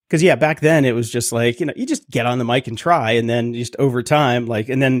Because back then it was just like, you just get on the mic and try. And then just over time,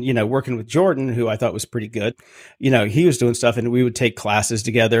 and then, working with Jordan, who I thought was pretty good, he was doing stuff and we would take classes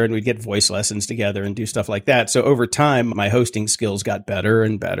together and we'd get voice lessons together and do stuff like that. So over time, my hosting skills got better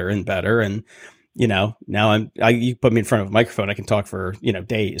and better and better. And, now you put me in front of a microphone, I can talk for,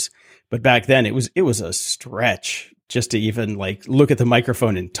 days. But back then it was a stretch just to even look at the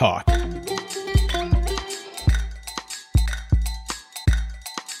microphone and talk.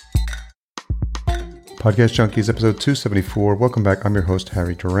 Podcast Junkies, episode 274. Welcome back. I'm your host,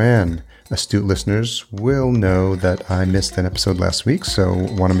 Harry Duran. Astute listeners will know that I missed an episode last week, so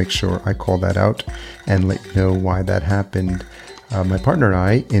want to make sure I call that out and let you know why that happened. My partner and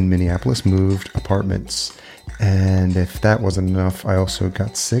I in Minneapolis moved apartments, and if that wasn't enough, I also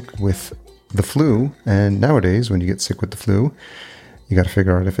got sick with the flu. And nowadays, when you get sick with the flu, you got to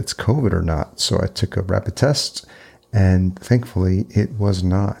figure out if it's COVID or not. So I took a rapid test, and thankfully, it was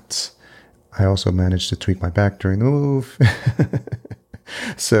not. I also managed to tweak my back during the move.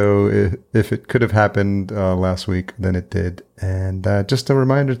 So if it could have happened last week, then it did. And just a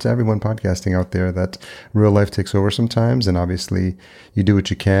reminder to everyone podcasting out there that real life takes over sometimes. And obviously you do what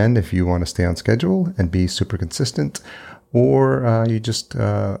you can if you want to stay on schedule and be super consistent, or you just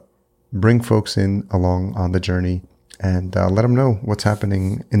bring folks in along on the journey and let them know what's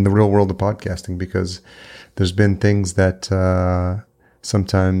happening in the real world of podcasting, because there's been things that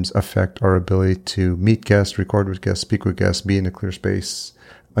sometimes affect our ability to meet guests, record with guests, speak with guests, be in a clear space.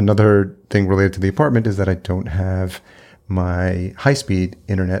 Another thing related to the apartment is that I don't have my high-speed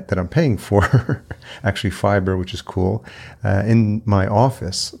internet that I'm paying for, actually fiber, which is cool, in my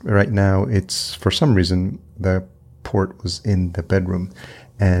office. Right now, it's, for some reason, the port was in the bedroom.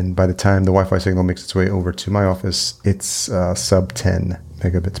 And by the time the Wi-Fi signal makes its way over to my office, it's sub 10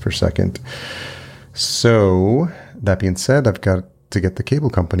 megabits per second. So, that being said, I've got to get the cable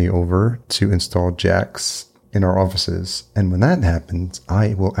company over to install jacks in our offices. And when that happens,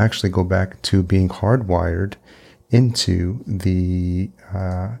 I will actually go back to being hardwired into the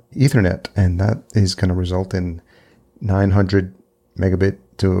Ethernet. And that is going to result in 900 megabit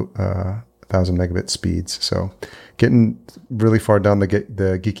to 1,000 megabit speeds. So getting really far down the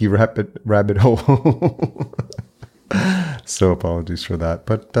geeky rabbit hole. So apologies for that.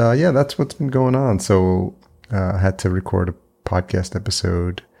 But that's what's been going on. So I had to record a podcast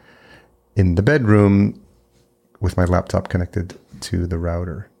episode in the bedroom with my laptop connected to the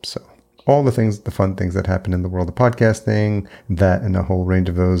router. So all the fun things that happen in the world of podcasting, that and a whole range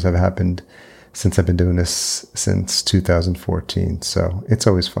of those have happened since I've been doing this since 2014. So it's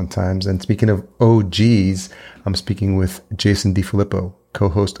always fun times. And speaking of OGs, I'm speaking with Jason DeFilippo,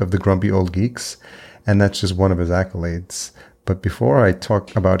 co-host of The Grumpy Old Geeks. And that's just one of his accolades. But before I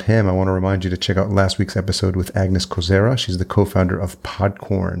talk about him, I want to remind you to check out last week's episode with Agnes Kozera. She's the co-founder of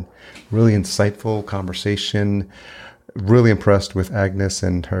Podcorn. Really insightful conversation. Really impressed with Agnes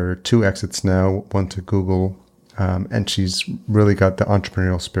and her 2 exits now, one to Google. And she's really got the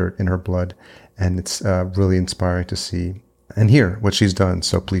entrepreneurial spirit in her blood. And it's really inspiring to see and hear what she's done.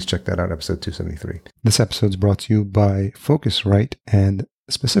 So please check that out, episode 273. This episode's brought to you by Focusrite, and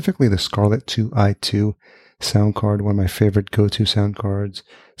specifically the Scarlett 2i2 sound card, one of my favorite go-to sound cards,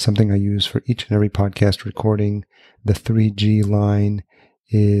 something I use for each and every podcast recording. The 3G line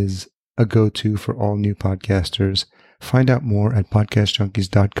is a go-to for all new podcasters. Find out more at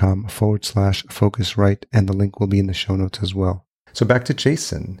podcastjunkies.com/Focusrite, and the link will be in the show notes as well. So back to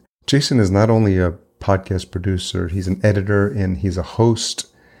Jason. Jason is not only a podcast producer, he's an editor and he's a host.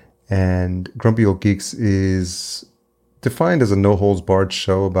 And Grumpy Old Geeks is defined as a no-holds-barred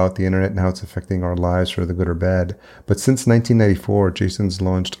show about the internet and how it's affecting our lives for the good or bad. But since 1994, Jason's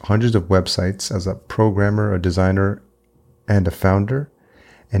launched hundreds of websites as a programmer, a designer, and a founder.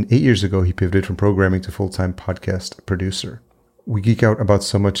 And 8 years ago, he pivoted from programming to full-time podcast producer. We geek out about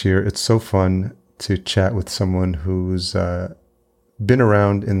so much here. It's so fun to chat with someone who's been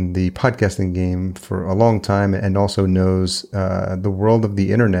around in the podcasting game for a long time and also knows the world of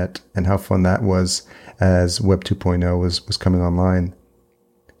the internet and how fun that was as Web 2.0 was coming online.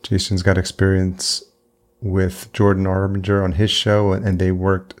 Jason's got experience with Jordan Arbinger on his show, and they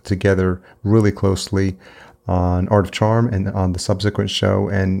worked together really closely on Art of Charm and on the subsequent show.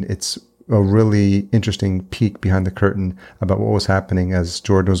 And it's a really interesting peek behind the curtain about what was happening as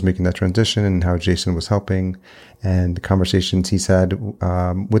Jordan was making that transition and how Jason was helping, and the conversations he's had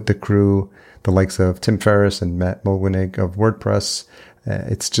with the crew, the likes of Tim Ferriss and Matt Mulweneg of WordPress.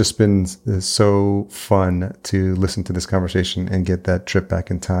 It's just been so fun to listen to this conversation and get that trip back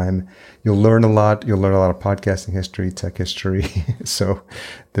in time. You'll learn a lot. You'll learn a lot of podcasting history, tech history. So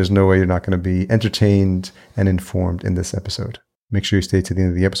there's no way you're not going to be entertained and informed in this episode. Make sure you stay to the end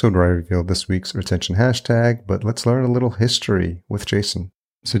of the episode where I reveal this week's retention hashtag, but let's learn a little history with Jason.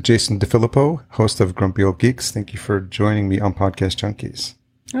 So Jason DeFilippo, host of Grumpy Old Geeks, thank you for joining me on Podcast Junkies.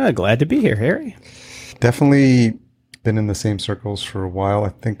 Glad to be here, Harry. Definitely been in the same circles for a while. I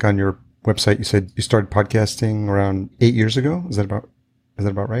think on your website you said you started podcasting around 8 years ago. Is that about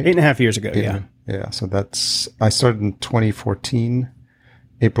right? 8.5 years ago, yeah. Yeah, so I started in 2014.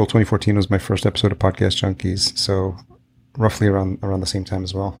 April 2014 was my first episode of Podcast Junkies, so roughly around the same time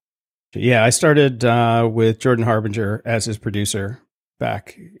as well. Yeah, I started with Jordan Harbinger as his producer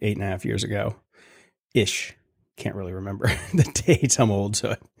back 8.5 years ago. Ish. Can't really remember the dates. I'm old,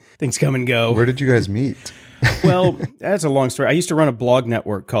 so things come and go. Where did you guys meet? Well, that's a long story. I used to run a blog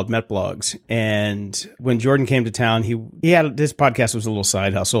network called MetBlogs, and when Jordan came to town, he had this podcast was a little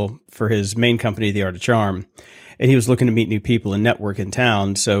side hustle for his main company, The Art of Charm, and he was looking to meet new people and network in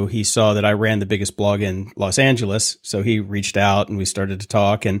town. So he saw that I ran the biggest blog in Los Angeles, so he reached out and we started to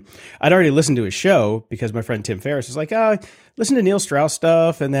talk. And I'd already listened to his show because my friend Tim Ferriss was like, "Oh, listen to Neil Strauss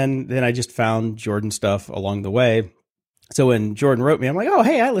stuff," and then I just found Jordan stuff along the way. So when Jordan wrote me, I'm like, "Oh,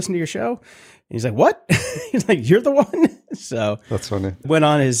 hey, I listened to your show." He's like, "What?" He's like, "You're the one?" So that's funny. Went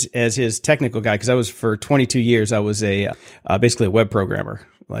on as his technical guy because I was for 22 years I was basically a web programmer,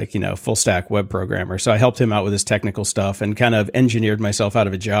 like full stack web programmer. So I helped him out with his technical stuff and kind of engineered myself out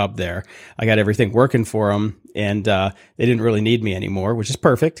of a job there. I got everything working for him, and they didn't really need me anymore, which is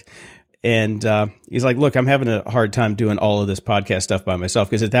perfect. And he's like, "Look, I'm having a hard time doing all of this podcast stuff by myself,"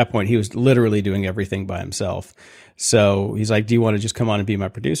 because at that point he was literally doing everything by himself. So he's like, "Do you want to just come on and be my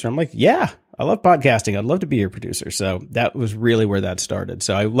producer?" I'm like, "Yeah, I love podcasting. I'd love to be your producer." So that was really where that started.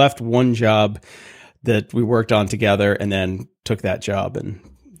 So I left one job that we worked on together and then took that job, and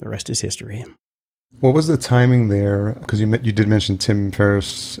the rest is history. What was the timing there? Because you did mention Tim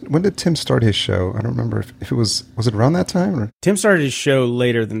Ferriss. When did Tim start his show? I don't remember if it was it around that time? Or? Tim started his show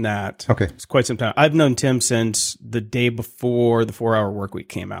later than that. Okay. It's quite some time. I've known Tim since the day before the 4-Hour Workweek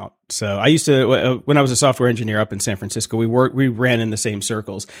came out. So I used to, when I was a software engineer up in San Francisco, we ran in the same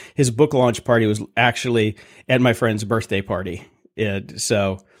circles. His book launch party was actually at my friend's birthday party.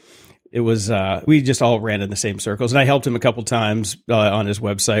 So it was, we just all ran in the same circles, and I helped him a couple times on his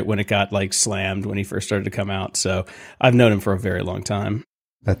website when it got slammed when he first started to come out. So I've known him for a very long time.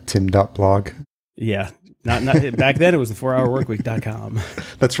 At Tim.blog. Yeah. Not back then it was the 4hourworkweek.com.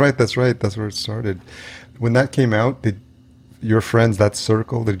 That's right. That's where it started. When that came out, did your friends, that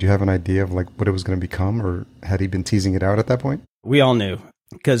circle, did you have an idea of what it was going to become, or had he been teasing it out at that point? We all knew,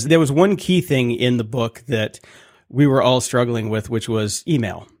 because there was one key thing in the book that we were all struggling with, which was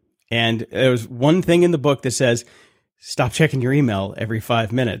email. And there was one thing in the book that says, "Stop checking your email every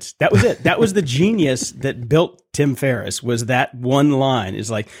 5 minutes." That was it. That was the genius that built Tim Ferriss, was that one line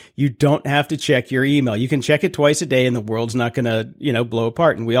is you don't have to check your email. You can check it twice a day and the world's not going to, blow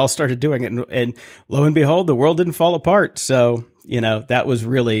apart. And we all started doing it. And lo and behold, the world didn't fall apart. So, that was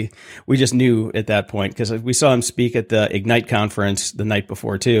really, we just knew at that point, because we saw him speak at the Ignite conference the night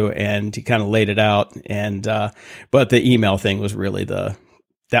before too. And he kind of laid it out. And, but the email thing was really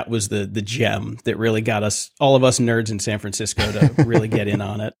that was the gem that really got all of us nerds in San Francisco to really get in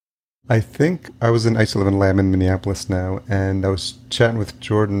on it. I think I used to live in Lamb in Minneapolis now, and I was chatting with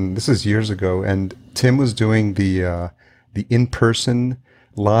Jordan, this is years ago, and Tim was doing the in-person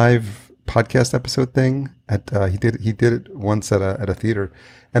live podcast episode thing. He did it once at a theater,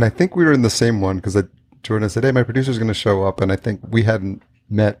 and I think we were in the same one, because Jordan said, "Hey, my producer's going to show up," and I think we hadn't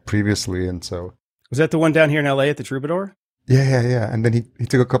met previously, and so... Was that the one down here in LA at the Troubadour? Yeah. And then he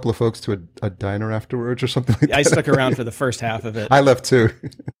took a couple of folks to a diner afterwards or something like that. I stuck around for the first half of it. I left too.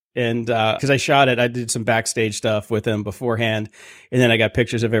 And because I shot it, I did some backstage stuff with him beforehand. And then I got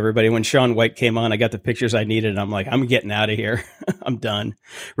pictures of everybody. When Shaun White came on, I got the pictures I needed. And I'm like, I'm getting out of here. I'm done.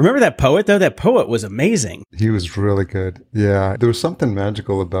 Remember that poet, though? That poet was amazing. He was really good. Yeah. There was something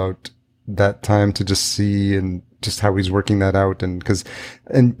magical about that time to just see and just how he's working that out. And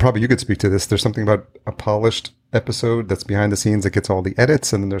probably you could speak to this. There's something about a polished episode that's behind the scenes that gets all the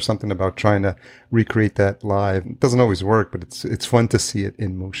edits, and then there's something about trying to recreate that live. It doesn't always work, but it's fun to see it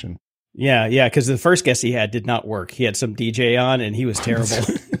in motion. Yeah, because the first guest he had did not work. He had some DJ on, and he was terrible.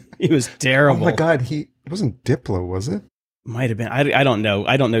 He was terrible. Oh my God, it wasn't Diplo, was it? Might have been. I don't know.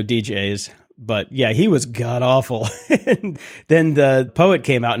 I don't know DJs. But yeah, he was god awful. And then the poet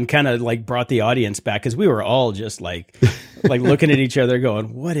came out and kind of brought the audience back, because we were all just looking at each other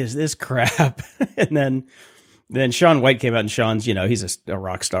going, "What is this crap?" And then Shaun White came out, and Shaun's, he's a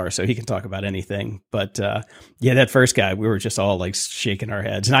rock star, so he can talk about anything. But yeah, that first guy, we were just all shaking our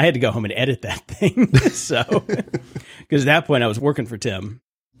heads, and I had to go home and edit that thing. So, because at that point I was working for Tim.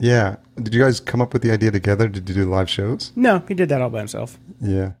 Yeah. Did you guys come up with the idea together? Did you do live shows? No, he did that all by himself.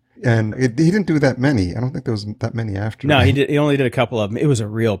 Yeah. And he didn't do that many. I don't think there was that many after. No, he did. He only did a couple of them. It was a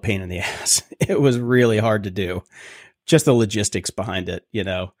real pain in the ass. It was really hard to do. Just the logistics behind it, you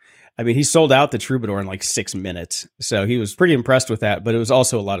know. I mean, he sold out the Troubadour in like 6 minutes. So he was pretty impressed with that, but it was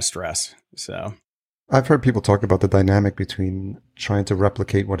also a lot of stress. So I've heard people talk about the dynamic between trying to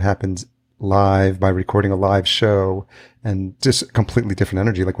replicate what happens live by recording a live show and just completely different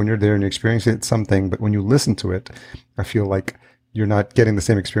energy. Like when you're there and you experience it, it's something, but when you listen to it, I feel like you're not getting the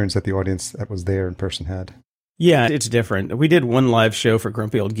same experience that the audience that was there in person had. yeah, it's different. We did one live show for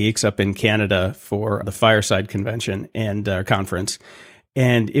Grumpy Old Geeks up in Canada for the Fireside Convention and conference.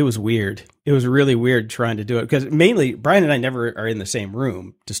 And it was weird. It was really weird trying to do it because mainly Brian and I never are in the same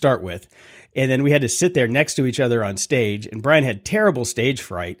room to start with. And then we had to sit there next to each other on stage, and Brian had terrible stage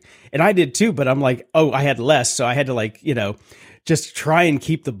fright, and I did too, but I'm like, oh, I had less. So I had to like, you know, just try and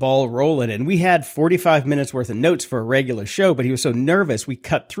keep the ball rolling. And we had 45 minutes worth of notes for a regular show, but he was so nervous. We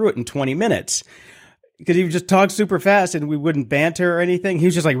cut through it in 20 minutes because he would just talk super fast and we wouldn't banter or anything. He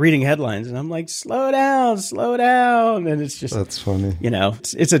was just like reading headlines, and I'm like, slow down, slow down. And it's just, That's funny. you know,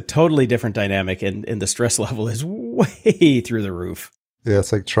 it's a totally different dynamic, and the stress level is way through the roof. Yeah,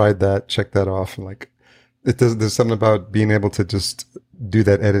 it's like tried that, check that off, and like it does. There's something about being able to just do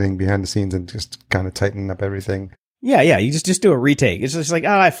that editing behind the scenes and just kind of tighten up everything. Yeah, yeah. You just do a retake. It's just like,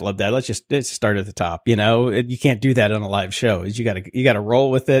 oh, I flubbed that. Let's start at the top. You know, you can't do that on a live show. You gotta roll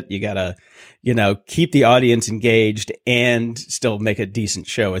with it. You gotta, you know, keep the audience engaged and still make a decent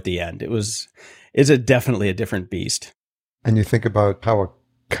show at the end. It's definitely a different beast. And you think about how a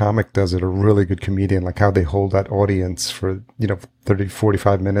comic does it, a really good comedian, like how they hold that audience for, 30,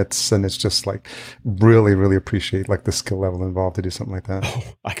 45 minutes. And it's just like really, really appreciate like the skill level involved to do something like that.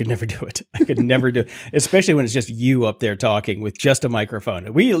 Oh, I could never do it. I could never do it, especially when it's just you up there talking with just a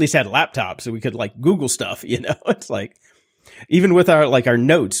microphone. We at least had laptops so we could like Google stuff, you know. It's like, even with our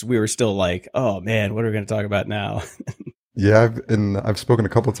notes, we were still like, oh man, what are we going to talk about now? Yeah, I've spoken a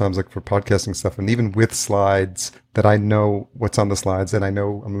couple of times like for podcasting stuff, and even with slides that I know what's on the slides, and I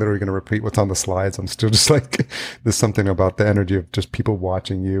know I'm literally going to repeat what's on the slides. I'm still just like, there's something about the energy of just people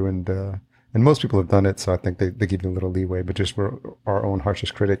watching you, and most people have done it, so I think they give you a little leeway. But just we're our own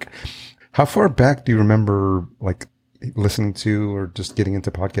harshest critic. How far back do you remember like listening to or just getting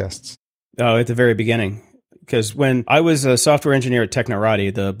into podcasts? Oh, at the very beginning. Because when I was a software engineer at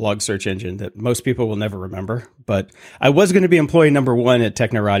Technorati, the blog search engine that most people will never remember, but I was going to be employee number one at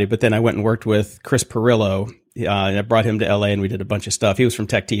Technorati, but then I went and worked with Chris Perillo. And I brought him to LA and we did a bunch of stuff. He was from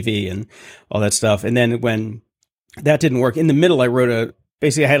Tech TV and all that stuff. And then when that didn't work, in the middle, I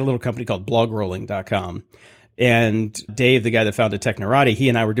had a little company called blogrolling.com. And Dave, the guy that founded Technorati, he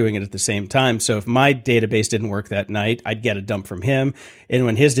and I were doing it at the same time. So if my database didn't work that night, I'd get a dump from him. And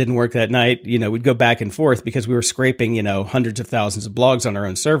when his didn't work that night, we'd go back and forth because we were scraping, hundreds of thousands of blogs on our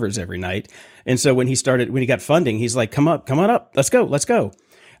own servers every night. And so when he got funding, he's like, come on up. Let's go.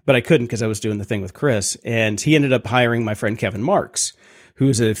 But I couldn't because I was doing the thing with Chris. And he ended up hiring my friend Kevin Marks,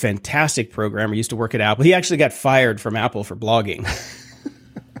 who's a fantastic programmer. He used to work at Apple. He actually got fired from Apple for blogging.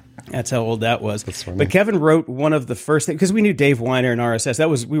 That's how old that was. But Kevin wrote one of the first things because we knew Dave Weiner and RSS.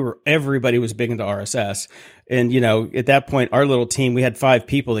 Everybody was big into RSS. And, at that point, our little team, we had 5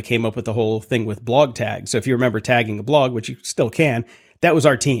 people that came up with the whole thing with blog tags. So if you remember tagging a blog, which you still can, that was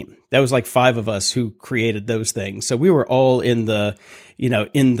our team. That was like 5 of us who created those things. So we were all in the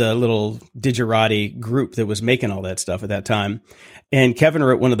little Digerati group that was making all that stuff at that time. And Kevin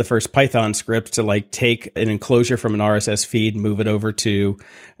wrote one of the first Python scripts to like take an enclosure from an RSS feed, move it over to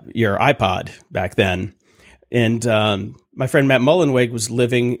your iPod back then. And my friend Matt Mullenweg was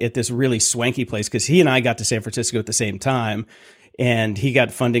living at this really swanky place because he and I got to San Francisco at the same time. And he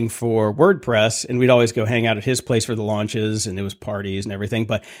got funding for WordPress, and we'd always go hang out at his place for the launches, and it was parties and everything.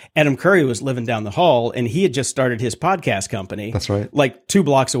 But Adam Curry was living down the hall, and he had just started his podcast company. That's right. Like 2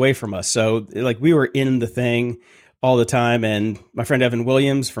 blocks away from us. So like we were in the thing all the time. And my friend Evan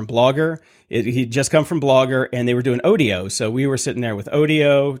Williams from Blogger, he'd just come from Blogger, and they were doing Odeo. So we were sitting there with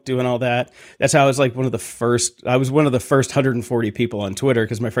Odeo doing all that. That's how I was like one of the first 140 people on Twitter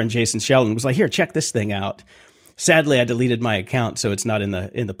because my friend Jason Sheldon was like, here, check this thing out. Sadly, I deleted my account, so it's not in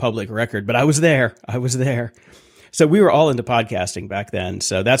the public record, but I was there. So we were all into podcasting back then.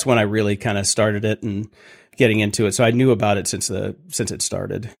 So that's when I really kind of started it and getting into it. So I knew about it since it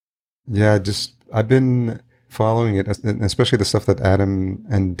started. Yeah, I've been following it, especially the stuff that Adam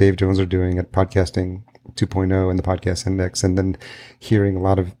and Dave Jones are doing at Podcasting 2.0 and the Podcast Index, and then hearing a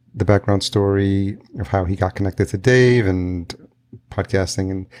lot of the background story of how he got connected to Dave and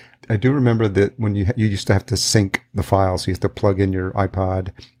podcasting. And I do remember that when you used to have to sync the files, so you have to plug in your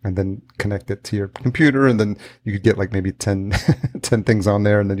iPod and then connect it to your computer, and then you could get like maybe 10, 10 things on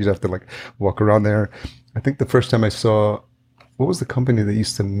there, and then you'd have to like walk around there. I think the first time I saw, what was the company that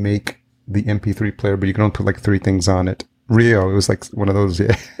used to make the MP3 player, but you can only put like 3 things on it? Rio. It was like one of those.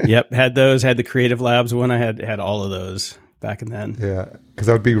 Yeah. Yep. Had those, had the Creative Labs one. I had all of those back in then. Yeah. Because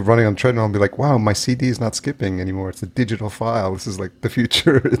I would be running on treadmill and be like, wow, my CD is not skipping anymore. It's a digital file. This is like the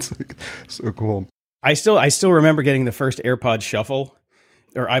future. It's like so cool. I still remember getting the first AirPod Shuffle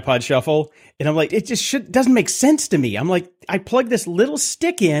or iPod Shuffle. And I'm like, it just doesn't make sense to me. I'm like, I plug this little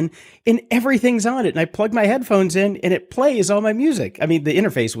stick in and everything's on it. And I plug my headphones in and it plays all my music. I mean, the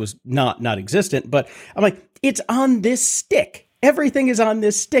interface was not existent, but I'm like, it's on this stick. Everything is on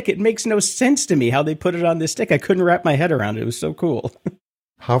this stick. It makes no sense to me how they put it on this stick. I couldn't wrap my head around it. It was so cool.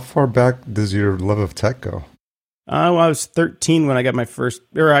 How far back does your love of tech go? Well, I was 13 when I got my first,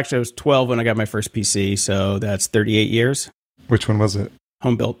 or actually I was 12 when I got my first PC. So that's 38 years. Which one was it?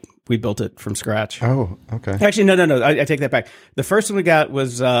 Home built. We built it from scratch. Oh, okay. Actually, no. I take that back. The first one we got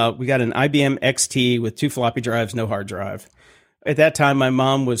was we got an IBM XT with 2 floppy drives, no hard drive. At that time, my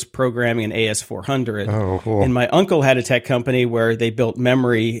mom was programming an AS400. Oh, cool. And my uncle had a tech company where they built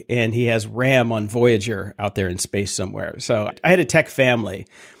memory, and he has RAM on Voyager out there in space somewhere. So I had a tech family.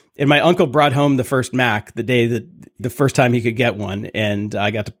 And my uncle brought home the first Mac the first time he could get one. And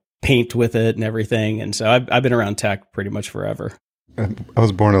I got to paint with it and everything. And so I've been around tech pretty much forever. I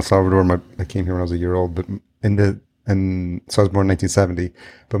was born in El Salvador. I came here when I was a year old, but so I was born in 1970.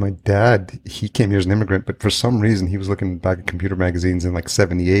 But my dad, he came here as an immigrant, but for some reason he was looking back at computer magazines in like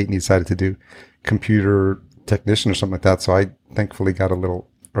 78, and he decided to do computer technician or something like that. So I thankfully got a little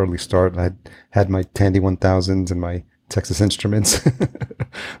early start. I had my Tandy 1000s and my Texas Instruments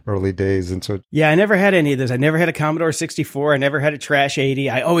early days. And so, yeah, I never had any of those. I never had a Commodore 64. I never had a Trash 80.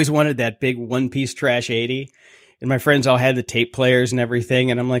 I always wanted that big one-piece Trash 80. And my friends all had the tape players and everything.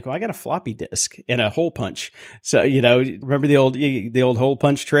 And I'm like, well, I got a floppy disk and a hole punch. So, remember the old hole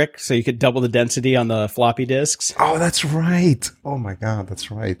punch trick? So you could double the density on the floppy disks. Oh, that's right. Oh my God. That's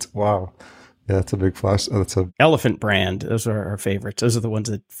right. Wow. Yeah, that's a big flash. Oh, that's a Elephant brand. Those are our favorites. Those are the ones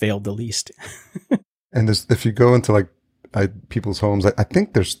that failed the least. And if you go into like people's homes, I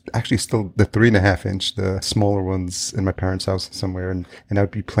think there's actually still the 3.5 inch, the smaller ones in my parents' house somewhere. And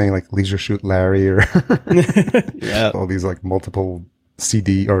I'd be playing like Leisure Suit Larry or yeah, all these like multiple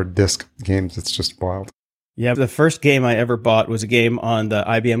CD or disc games. It's just wild. Yeah. The first game I ever bought was a game on the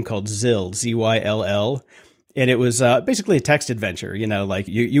IBM called Zyll, Zyll. And it was basically a text adventure, like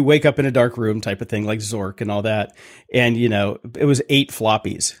you wake up in a dark room type of thing, like Zork and all that. And, it was 8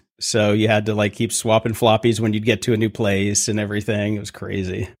 floppies. So you had to like keep swapping floppies when you'd get to a new place and everything. It was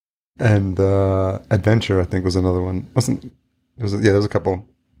crazy. And Adventure, I think, was another one. There was a couple.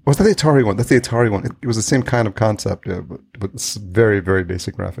 Was that the Atari one? That's the Atari one. It was the same kind of concept, yeah, but it's very, very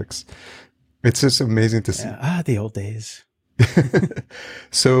basic graphics. It's just amazing to see. Yeah, the old days.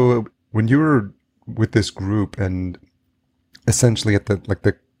 So when you were with this group and essentially at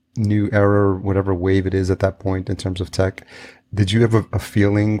the new era, whatever wave it is at that point in terms of tech, did you have a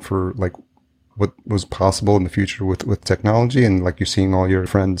feeling for like what was possible in the future with technology, and like you're seeing all your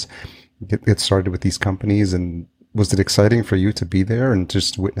friends get started with these companies, and was it exciting for you to be there and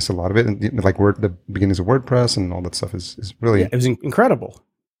just witness a lot of it? And like the beginnings of WordPress and all that stuff is really, it was incredible.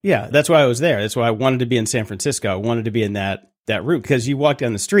 Yeah. That's why I was there. That's why I wanted to be in San Francisco. I wanted to be in that route, because you walk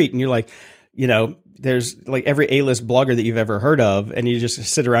down the street and you're like, there's like every A-list blogger that you've ever heard of, and you just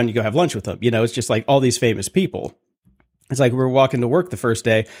sit around, you go have lunch with them. It's just like all these famous people. It's like we were walking to work the first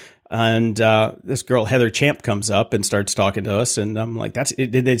day, and this girl, Heather Champ, comes up and starts talking to us. And I'm like, that's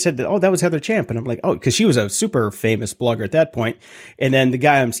it. They said, oh, that was Heather Champ. And I'm like, oh, because she was a super famous blogger at that point. And then the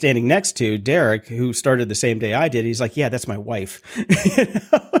guy I'm standing next to, Derek, who started the same day I did, he's like, yeah, that's my wife.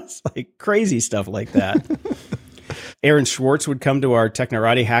 It's like crazy stuff like that. Aaron Schwartz would come to our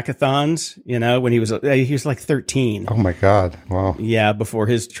Technorati hackathons, when he was like 13. Oh my God. Wow. Yeah. Before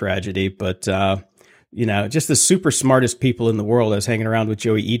his tragedy. But, just the super smartest people in the world. I was hanging around with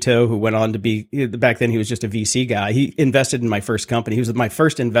Joey Ito, who went on to be, back then he was just a VC guy. He invested in my first company. He was my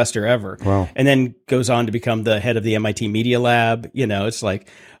first investor ever. Wow. And then goes on to become the head of the MIT Media Lab. It's like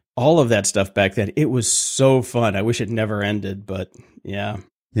all of that stuff back then. It was so fun. I wish it never ended, but yeah.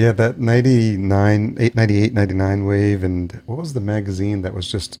 Yeah, that 98, 99 wave. And what was the magazine that was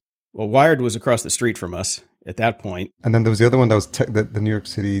just... Well, Wired was across the street from us at that point. And then there was the other one that was the New York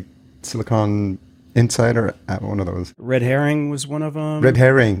City Silicon Insider, one of those. Red Herring was one of them. Red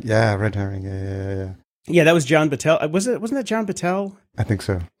Herring. Yeah, Red Herring. Yeah. Yeah, that was John Battelle. Wasn't that John Battelle? I think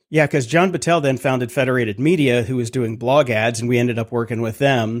so. Yeah, because John Battelle then founded Federated Media, who was doing blog ads, and we ended up working with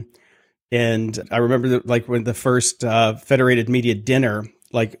them. And I remember like when the first Federated Media dinner,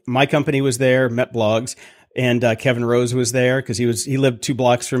 like my company was there, Met Blogs, and Kevin Rose was there because he lived 2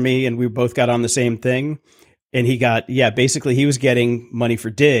 blocks from me, and we both got on the same thing. And he got, basically he was getting money for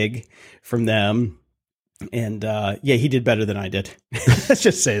Dig from them. And he did better than I did. Let's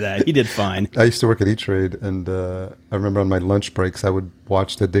just say that. He did fine. I used to work at E-Trade, and I remember on my lunch breaks, I would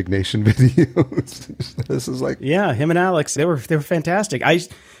watch the Dignation videos. This is like... Yeah, him and Alex, they were fantastic. I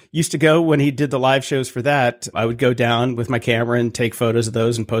used to go when he did the live shows for that. I would go down with my camera and take photos of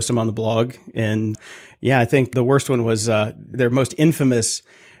those and post them on the blog. And yeah, I think the worst one was their most infamous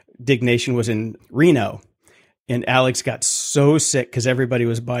Dignation was in Reno. And Alex got so sick because everybody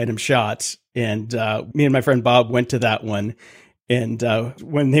was buying him shots. And me and my friend Bob went to that one. And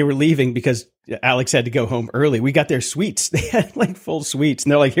when they were leaving, because Alex had to go home early, we got their suites. They had like full suites.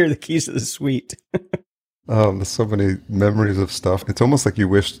 And they're like, here are the keys to the suite. There's so many memories of stuff. It's almost like you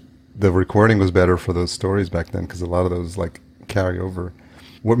wish the recording was better for those stories back then, because a lot of those like carry over.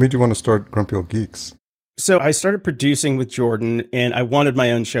 What made you want to start Grumpy Old Geeks? So I started producing with Jordan, and I wanted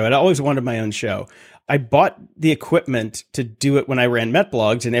my own show. I always wanted my own show. I bought the equipment to do it when I ran Met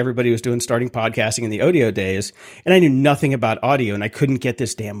Blogs, and everybody was doing starting podcasting in the audio days. And I knew nothing about audio, and I couldn't get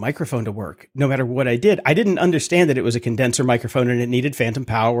this damn microphone to work no matter what I did. I didn't understand that it was a condenser microphone and it needed phantom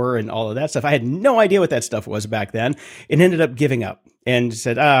power and all of that stuff. I had no idea what that stuff was back then, and ended up giving up and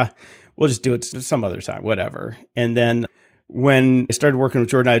said, we'll just do it some other time, whatever. And then when I started working with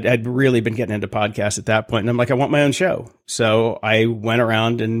Jordan, I'd really been getting into podcasts at that point. And I'm like, I want my own show. So I went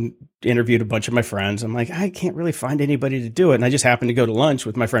around and interviewed a bunch of my friends. I'm like, I can't really find anybody to do it. And I just happened to go to lunch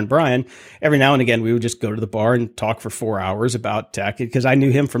with my friend Brian. Every now and again, we would just go to the bar and talk for 4 hours about tech, because I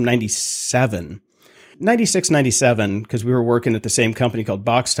knew him from 96, 97, because we were working at the same company called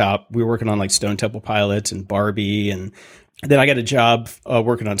Box Top. We were working on like Stone Temple Pilots and Barbie. And then I got a job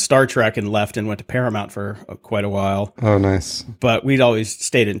working on Star Trek and left and went to Paramount for quite a while. Oh, nice. But we'd always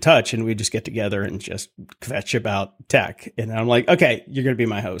stayed in touch, and we'd just get together and just fetch about tech. And I'm like, okay, you're going to be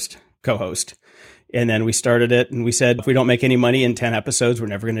my co-host. And then we started it, and we said, if we don't make any money in 10 episodes, we're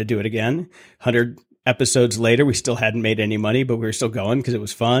never going to do it again. 100 episodes later, we still hadn't made any money, but we were still going because it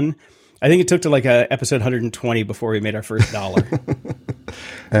was fun. I think it took to like episode 120 before we made our first dollar.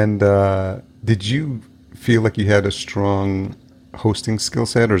 And did you feel like you had a strong hosting skill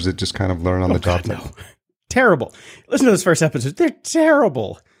set, or is it just kind of learn on the job? No. Terrible. Listen to those first episodes. They're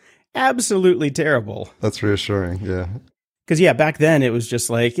terrible. Absolutely terrible. That's reassuring. Yeah. Because, back then it was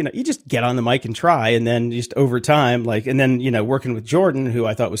just like, you just get on the mic and try. And then just over time, working with Jordan, who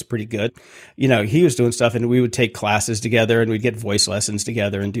I thought was pretty good, he was doing stuff, and we would take classes together, and we'd get voice lessons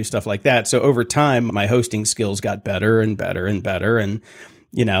together and do stuff like that. So over time, my hosting skills got better and better and better. And,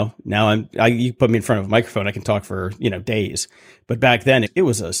 now you put me in front of a microphone, I can talk for, days. But back then it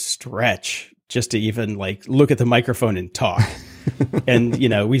was a stretch just to even like look at the microphone and talk. And,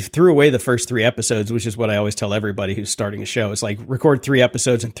 we threw away the first 3 episodes, which is what I always tell everybody who's starting a show. It's like, record 3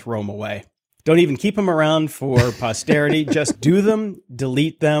 episodes and throw them away. Don't even keep them around for posterity. Just do them,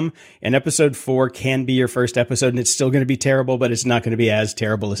 delete them. And episode 4 can be your first episode, and it's still going to be terrible, but it's not going to be as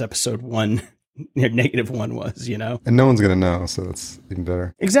terrible as episode 1. -1 was, And no one's going to know, so that's even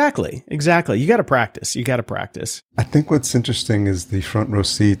better. Exactly. You got to practice. I think what's interesting is the front row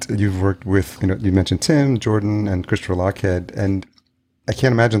seat. You've worked with, you mentioned Tim, Jordan, and Christopher Lochhead, and I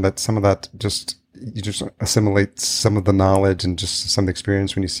can't imagine that some of that you just assimilate some of the knowledge and just some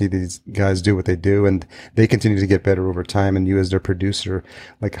experience when you see these guys do what they do, and they continue to get better over time, and you as their producer,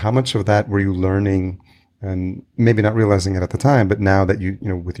 like how much of that were you learning and maybe not realizing it at the time, but now that you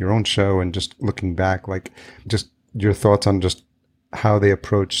with your own show and just looking back, like just your thoughts on just how they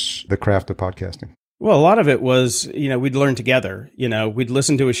approach the craft of podcasting? Well, a lot of it was, we'd learn together. We'd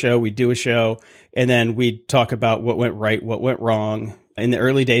listen to a show, we'd do a show, and then we'd talk about what went right, what went wrong. In the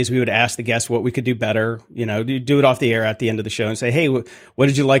early days, we would ask the guests what we could do better, do it off the air at the end of the show and say, hey, what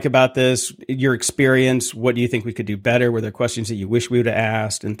did you like about this? Your experience, what do you think we could do better? Were there questions that you wish we would have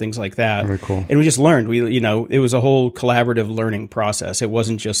asked, and things like that? Very cool. And we just learned. It was a whole collaborative learning process. It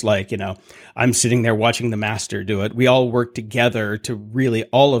wasn't just like, I'm sitting there watching the master do it. We all worked together to really,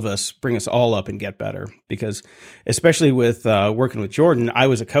 all of us, bring us all up and get better. Because especially with working with Jordan, I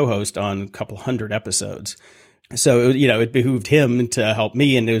was a co-host on a couple hundred episodes. So, it behooved him to help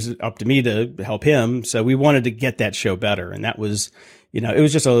me, and it was up to me to help him. So we wanted to get that show better. And that was, it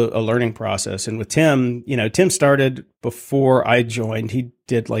was just a learning process. And with Tim, Tim started before I joined. He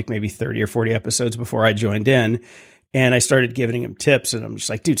did like maybe 30 or 40 episodes before I joined in. And I started giving him tips, and I'm just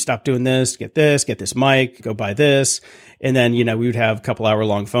like, dude, stop doing this, get this mic, go buy this. And then, we would have a couple hour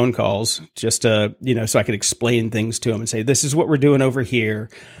long phone calls just to, so I could explain things to him and say, this is what we're doing over here.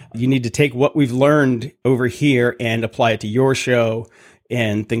 You need to take what we've learned over here and apply it to your show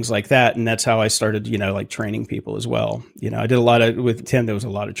and things like that. And that's how I started, like training people as well. I did with Tim, there was a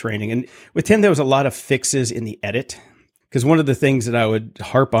lot of training. And with Tim, there was a lot of fixes in the edit. Because one of the things that I would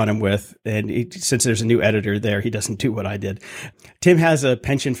harp on him with, and since there's a new editor there, he doesn't do what I did. Tim has a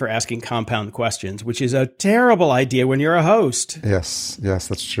penchant for asking compound questions, which is a terrible idea when you're a host. Yes,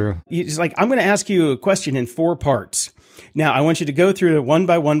 that's true. He's like, I'm going to ask you a question in 4 parts. Now, I want you to go through it one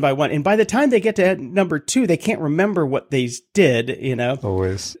by one by one. And by the time they get to number 2, they can't remember what they did,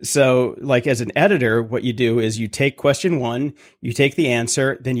 Always. So like as an editor, what you do is you take question 1, you take the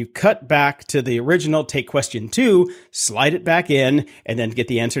answer, then you cut back to the original, take question 2, slide it back in, and then get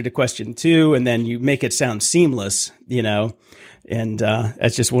the answer to question 2. And then you make it sound seamless, and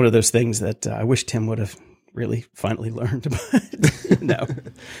that's just one of those things that I wish Tim would have really finally learned. But no,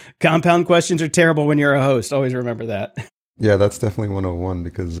 compound questions are terrible when you're a host. Always remember that. Yeah, that's definitely 101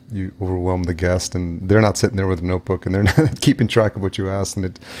 because you overwhelm the guest and they're not sitting there with a notebook and they're not keeping track of what you asked, and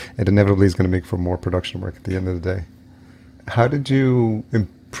it inevitably is going to make for more production work at the end of the day. How did you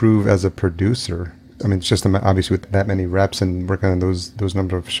improve as a producer? I mean, it's just obviously with that many reps and working on those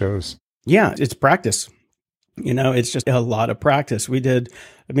number of shows. Yeah, it's practice. It's just a lot of practice. With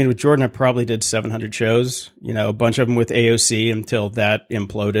Jordan, I probably did 700 shows, a bunch of them with AOC until that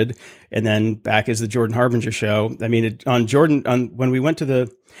imploded. And then back as the Jordan Harbinger show. When we went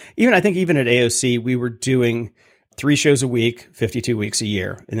to even at AOC, we were doing 3 shows a week, 52 weeks a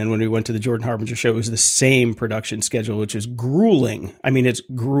year. And then when we went to the Jordan Harbinger show, it was the same production schedule, which is grueling. It's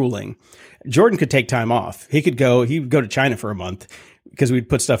grueling. Jordan could take time off. He would go to China for a month because we'd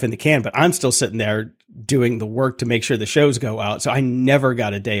put stuff in the can, but I'm still sitting there doing the work to make sure the shows go out. So I never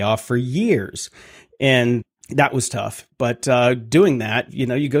got a day off for years. And that was tough. But doing that,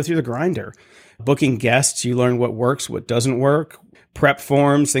 you go through the grinder. Booking guests, you learn what works, what doesn't work. Prep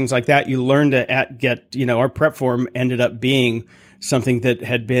forms, things like that. You learn to get, our prep form ended up being something that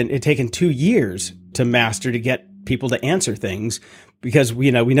it taken 2 years to master to get people to answer things. Because we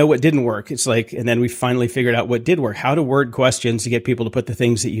know what didn't work. It's like, and then we finally figured out what did work, how to word questions to get people to put the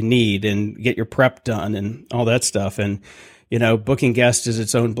things that you need and get your prep done and all that stuff. And, booking guests is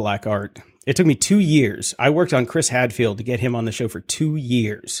its own black art. It took me 2 years. I worked on Chris Hadfield to get him on the show for 2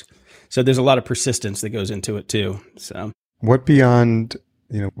 years. So there's a lot of persistence that goes into it too. So what beyond,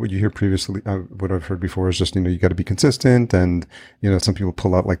 what you hear previously, what I've heard before is just, you got to be consistent. And, some people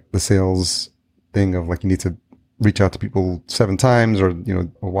pull out like the sales thing of like, you need to reach out to people 7 times or,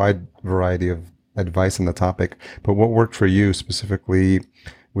 a wide variety of advice on the topic. But what worked for you specifically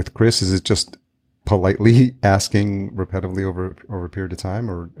with Chris? Is it just politely asking repetitively over a period of time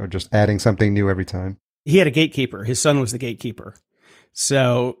or just adding something new every time? He had a gatekeeper. His son was the gatekeeper.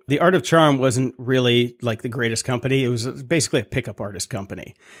 So the Art of Charm wasn't really like the greatest company. It was basically a pickup artist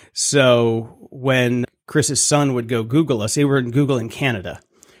company. So when Chris's son would go Google us, they were in Google in Canada,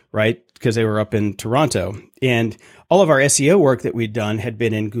 right? Because they were up in Toronto. And all of our SEO work that we'd done had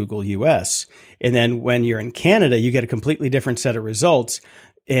been in Google US. And then when you're in Canada, you get a completely different set of results.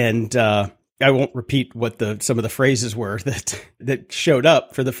 And I won't repeat what some of the phrases were that showed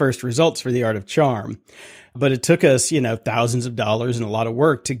up for the first results for the Art of Charm. But it took us, thousands of dollars and a lot of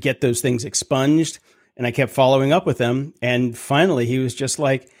work to get those things expunged. And I kept following up with him. And finally, he was just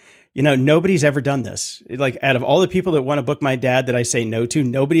like, nobody's ever done this. Like out of all the people that want to book my dad that I say no to,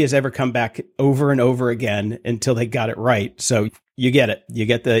 nobody has ever come back over and over again until they got it right. So you get it. You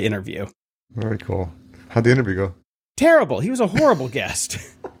get the interview. Very cool. How'd the interview go? Terrible. He was a horrible guest.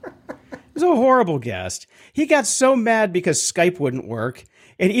 He was a horrible guest. He got so mad because Skype wouldn't work.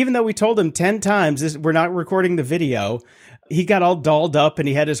 And even though we told him 10 times, we're not recording the video, he got all dolled up and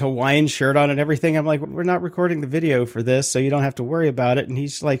he had his Hawaiian shirt on and everything. I'm like, we're not recording the video for this, so you don't have to worry about it. And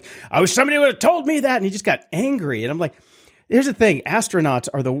he's like, I wish somebody would have told me that. And he just got angry. And I'm like, here's the thing. Astronauts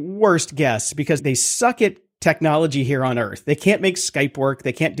are the worst guests because they suck at technology here on Earth. They can't make Skype work.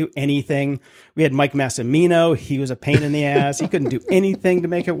 They can't do anything. We had Mike Massimino. He was a pain in the ass. He couldn't do anything to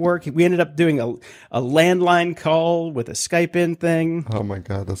make it work. We ended up doing a landline call with a Skype in thing. Oh my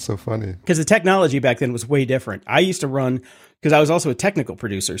God, that's so funny. Because the technology back then was way different. I used to run, because I was also a technical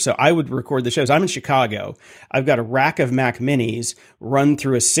producer, so I would record the shows. I'm in Chicago. I've got a rack of Mac Minis run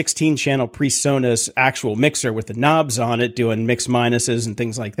through a 16-channel PreSonus actual mixer with the knobs on it, doing mix minuses and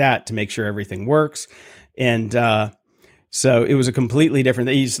things like that to make sure everything works. And so it was a completely different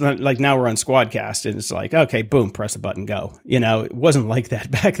thing. It's not like now we're on Squadcast and it's like, okay, boom, press the button, go. It wasn't like that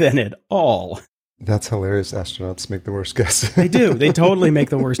back then at all. That's hilarious. Astronauts make the worst guests. They do. They totally make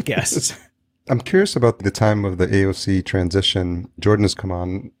the worst guests. I'm curious about the time of the AOC transition. Jordan has come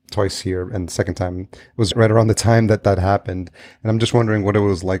on twice here, and the second time was right around the time that happened. And I'm just wondering what it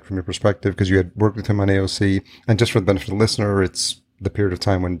was like from your perspective, because you had worked with him on AOC. And just for the benefit of the listener, it's the period of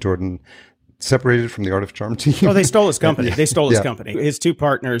time when Jordan separated from the Art of Charm team. Oh, they stole his company. They stole his company. His two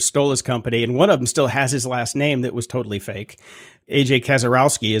partners stole his company, and one of them still has his last name that was totally fake. AJ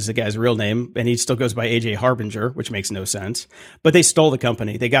Kazarowski is the guy's real name, and he still goes by AJ Harbinger, which makes no sense. But they stole the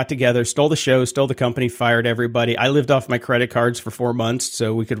company. They got together, stole the show, stole the company, fired everybody. I lived off my credit cards for 4 months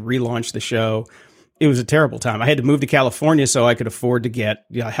so we could relaunch the show. It was a terrible time. I had to move to California so I could afford to get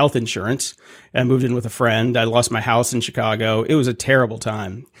health insurance. I moved in with a friend. I lost my house in Chicago. It was a terrible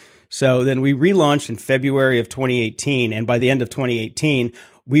time. So then we relaunched in February of 2018. And by the end of 2018,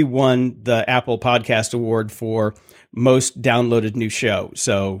 we won the Apple Podcast Award for most downloaded new show.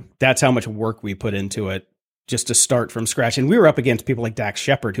 So that's how much work we put into it just to start from scratch. And we were up against people like Dax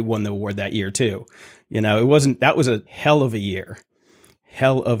Shepard, who won the award that year too. That was a hell of a year.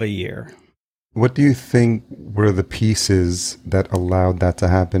 Hell of a year. What do you think were the pieces that allowed that to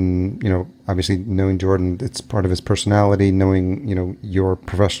happen? Obviously knowing Jordan, it's part of his personality, knowing, your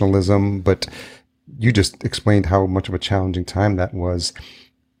professionalism, but you just explained how much of a challenging time that was.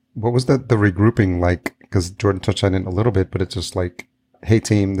 What was the regrouping like? Because Jordan touched on it a little bit, but it's just like, hey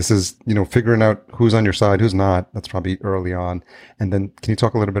team, this is, figuring out who's on your side, who's not. That's probably early on. And then can you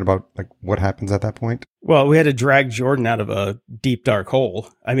talk a little bit about like what happens at that point? Well, we had to drag Jordan out of a deep, dark hole.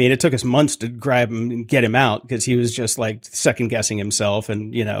 I mean, it took us months to grab him and get him out because he was just like second guessing himself.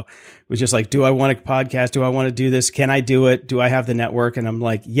 And, was just like, do I want a podcast? Do I want to do this? Can I do it? Do I have the network? And I'm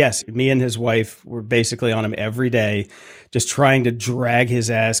like, yes. Me and his wife were basically on him every day, just trying to drag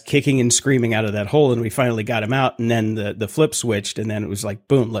his ass, kicking and screaming out of that hole. And we finally got him out. And then the flip switched. And then it was like,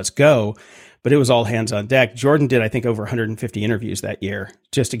 boom, let's go. But it was all hands on deck. Jordan did, I think, over 150 interviews that year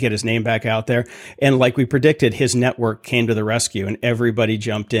just to get his name back out there. And like we predicted, his network came to the rescue and everybody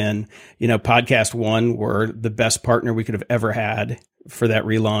jumped in. Podcast One were the best partner we could have ever had for that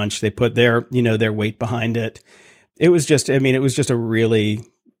relaunch. They put their weight behind it. It was just a really,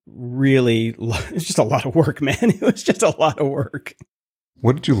 really, it's just a lot of work, man. It was just a lot of work.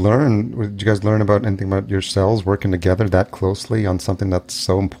 What did you learn? Did you guys learn about anything about yourselves working together that closely on something that's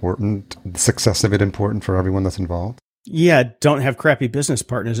so important? The success of it important for everyone that's involved? Yeah, don't have crappy business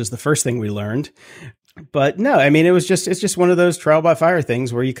partners is the first thing we learned. But no, I mean, it's just one of those trial by fire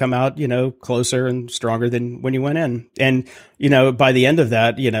things where you come out, closer and stronger than when you went in. And, by the end of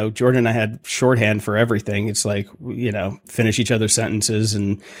that, Jordan and I had shorthand for everything. It's like, finish each other's sentences.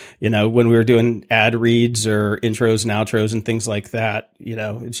 And, when we were doing ad reads or intros and outros and things like that, we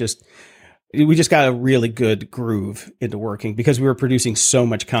just got a really good groove into working because we were producing so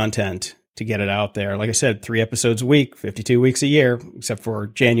much content to get it out there. Like I said, 3 episodes a week, 52 weeks a year, except for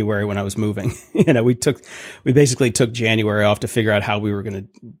January when I was moving. We basically took January off to figure out how we were going to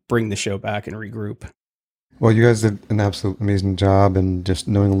bring the show back and regroup. Well, you guys did an absolute amazing job, and just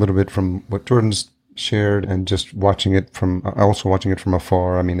knowing a little bit from what Jordan's shared and just watching it from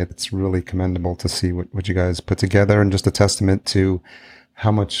afar. I mean, it's really commendable to see what you guys put together, and just a testament to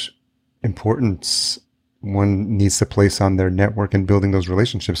how much importance one needs to place on their network and building those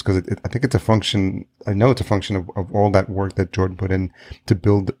relationships. Because I think it's a function, I know it's a function of all that work that Jordan put in to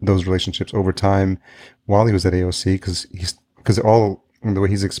build those relationships over time while he was at AOC. Because the way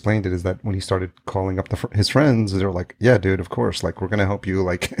he's explained it is that when he started calling up his friends, they're like, yeah, dude, of course. Like, we're going to help you.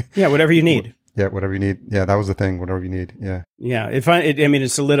 Like, yeah, whatever you need. Yeah, whatever you need. Yeah, that was the thing. Whatever you need. Yeah. Yeah.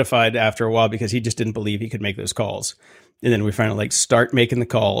 It solidified after a while because he just didn't believe he could make those calls. And then we finally start making the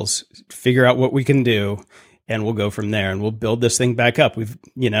calls, figure out what we can do, and we'll go from there and we'll build this thing back up. We've,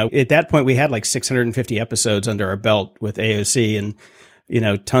 at that point we had 650 episodes under our belt with AOC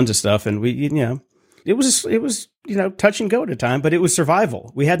and, tons of stuff. And we, it was, touch and go at a time, but it was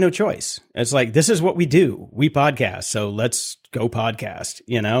survival. We had no choice. It's like, this is what we do. We podcast. So let's go podcast,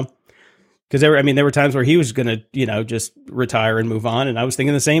 Because there were times where he was going to, just retire and move on. And I was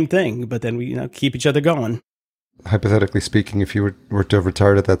thinking the same thing, but then we, keep each other going. Hypothetically speaking, if you were to have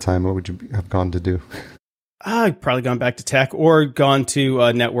retired at that time, what would you have gone to do? I'd probably gone back to tech or gone to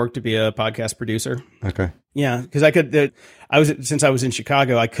a network to be a podcast producer. Okay. Yeah, because since I was in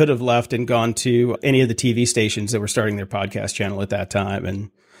Chicago, I could have left and gone to any of the TV stations that were starting their podcast channel at that time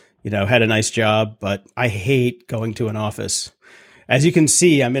and, had a nice job, but I hate going to an office. As you can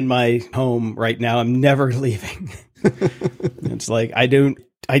see, I'm in my home right now. I'm never leaving. It's like, I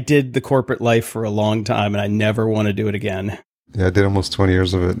did the corporate life for a long time and I never want to do it again. Yeah, I did almost 20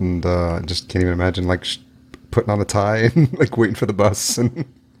 years of it and just can't even imagine putting on a tie and waiting for the bus. And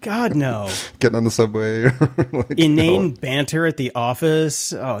God, no. Getting on the subway. Like, Inane banter at the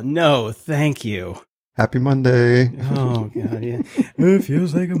office. Oh, no, thank you. Happy Monday. Oh, God, yeah. It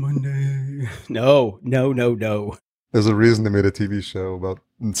feels like a Monday. No. There's a reason they made a TV show about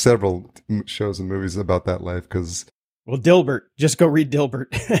several shows and movies about that life because. Well, Dilbert, just go read Dilbert.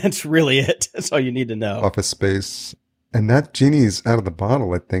 That's really it. That's all you need to know. Office Space. And that genie's out of the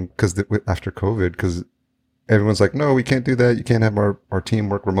bottle, I think, because after COVID, because everyone's like, no, we can't do that. You can't have our team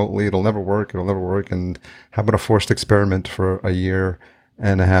work remotely. It'll never work. And how about a forced experiment for a year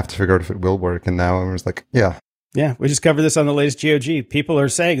and a half to figure out if it will work? And now everyone's like, yeah. Yeah, we just covered this on the latest GOG. People are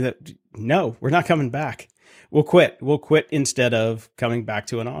saying that, no, we're not coming back. We'll quit. We'll quit instead of coming back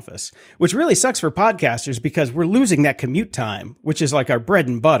to an office, which really sucks for podcasters because we're losing that commute time, which is like our bread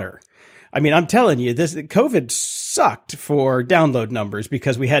and butter. I mean, I'm telling you, this COVID sucked for download numbers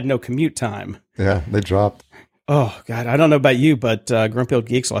because we had no commute time. Yeah, they dropped. Oh, God, I don't know about you, but Grumpy Old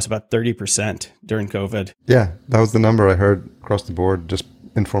Geeks lost about 30% during COVID. Yeah, that was the number I heard across the board, just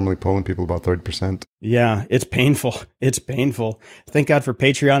informally polling people about 30%. Yeah, it's painful. It's painful. Thank God for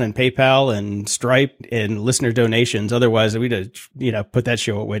Patreon and PayPal and Stripe and listener donations. Otherwise, we'd have, put that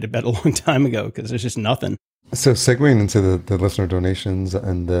show away to bed a long time ago because there's just nothing. So segueing into the listener donations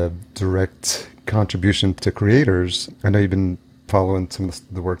and the direct contribution to creators, I know you've been following some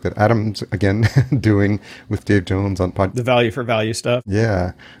of the work that Adam's, again, doing with Dave Jones on the value for value stuff.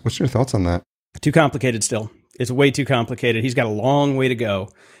 Yeah. What's your thoughts on that? Too complicated still. It's way too complicated. He's got a long way to go.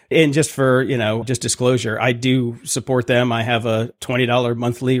 And just for, just disclosure, I do support them. I have a $20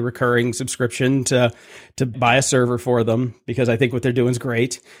 monthly recurring subscription to buy a server for them because I think what they're doing is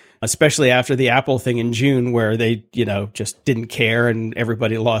great, especially after the Apple thing in June where they, just didn't care and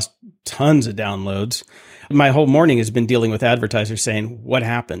everybody lost tons of downloads. My whole morning has been dealing with advertisers saying, what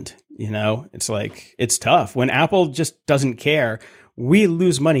happened? It's like, it's tough. When Apple just doesn't care, we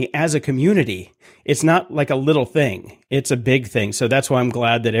lose money as a community. It's not like a little thing. It's a big thing. So that's why I'm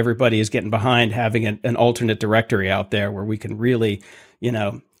glad that everybody is getting behind having an alternate directory out there where we can really,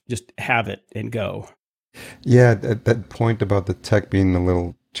 just have it and go. Yeah, that point about the tech being a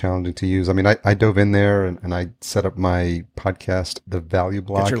little challenging to use. I mean, I dove in there and I set up my podcast, The Value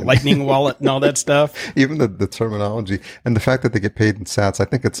Block. Got your Lightning wallet and all that stuff. Even the terminology and the fact that they get paid in sats. I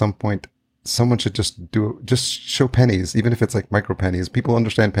think at some point, someone should just show pennies, even if it's like micro pennies. People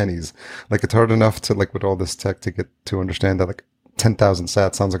understand pennies. Like it's hard enough to like with all this tech to get to understand that like 10,000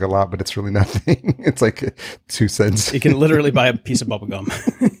 sats sounds like a lot, but it's really nothing. It's like 2 cents. You can literally buy a piece of bubble gum.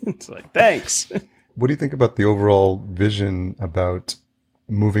 It's like, thanks. What do you think about the overall vision about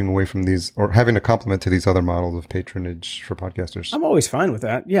moving away from these or having a complement to these other models of patronage for podcasters? I'm always fine with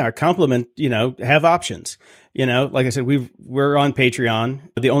that. Yeah. Complement, have options. Like I said, we're on Patreon.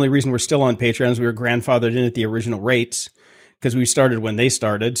 The only reason we're still on Patreon is we were grandfathered in at the original rates because we started when they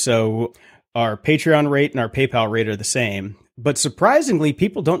started. So our Patreon rate and our PayPal rate are the same. But surprisingly,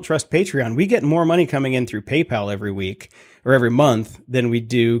 people don't trust Patreon. We get more money coming in through PayPal every week or every month than we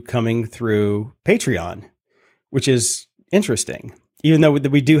do coming through Patreon, which is interesting. Even though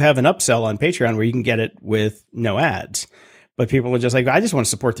we do have an upsell on Patreon where you can get it with no ads. But people are just like, I just want to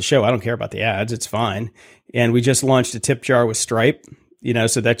support the show. I don't care about the ads. It's fine. And we just launched a tip jar with Stripe,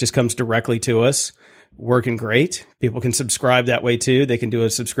 so that just comes directly to us. Working great. People can subscribe that way too. They can do a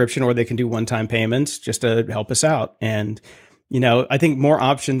subscription or they can do one-time payments just to help us out. And, I think more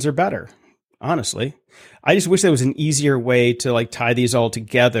options are better, honestly. I just wish there was an easier way to like tie these all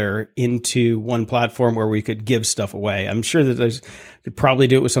together into one platform where we could give stuff away. I'm sure that could probably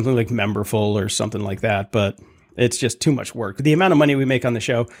do it with something like Memberful or something like that, but it's just too much work. The amount of money we make on the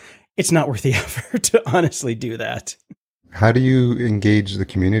show, it's not worth the effort to honestly do that. How do you engage the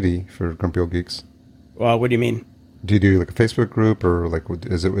community for Grumpy Old Geeks? Well, what do you mean? Do you do like a Facebook group or like,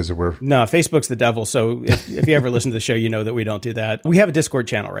 is it where? No, Facebook's the devil. So if you ever listen to the show, you know that we don't do that. We have a Discord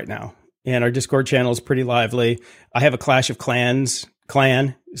channel right now. And our Discord channel is pretty lively. I have a Clash of Clans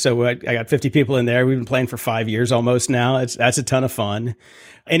clan. So I got 50 people in there. We've been playing for 5 years almost now. That's a ton of fun.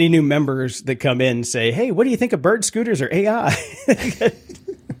 Any new members that come in say, hey, what do you think of bird scooters or AI?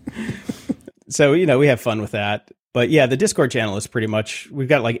 So, we have fun with that. But yeah, the Discord channel is pretty much, we've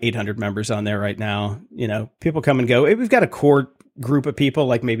got like 800 members on there right now. People come and go. We've got a core group of people,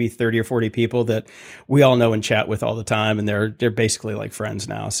 like maybe 30 or 40 people that we all know and chat with all the time. And they're basically like friends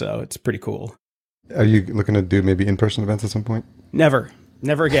now. So it's pretty cool. Are you looking to do maybe in-person events at some point? Never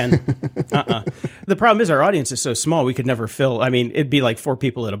again. The problem is our audience is so small. We could never fill. I mean, it'd be like 4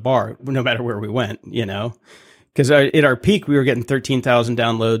 people at a bar, no matter where we went, because at our peak, we were getting 13,000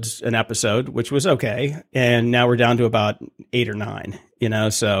 downloads an episode, which was okay. And now we're down to about 8 or 9,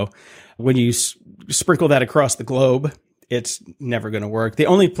 so when you sprinkle that across the globe, it's never going to work. The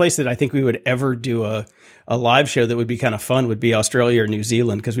only place that I think we would ever do a live show that would be kind of fun would be Australia or New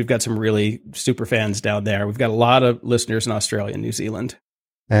Zealand, because we've got some really super fans down there. We've got a lot of listeners in Australia and New Zealand.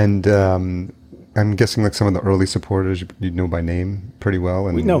 And I'm guessing like some of the early supporters you know by name pretty well.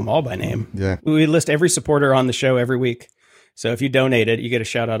 And we know them all by name. Yeah. We list every supporter on the show every week. So if you donated, you get a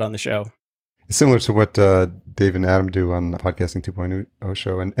shout out on the show. It's similar to what Dave and Adam do on the Podcasting 2.0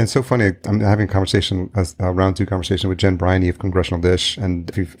 show. And so funny, I'm having a conversation, a round two conversation with Jen Briney of Congressional Dish. And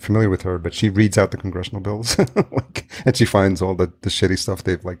if you're familiar with her, but she reads out the congressional bills and she finds all the shitty stuff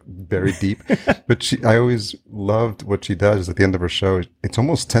they've like buried deep. But I always loved what she does at the end of her show. It's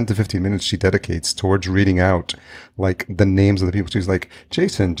almost 10 to 15 minutes she dedicates towards reading out like the names of the people. She's like,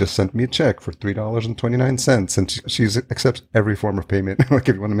 Jason just sent me a check for $3.29. And she accepts every form of payment. Like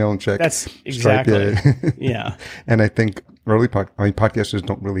if you want to mail a check. That's exactly. Yeah. And I think podcasters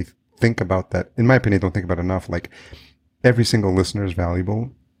don't really think about that. In my opinion, don't think about it enough. Like every single listener is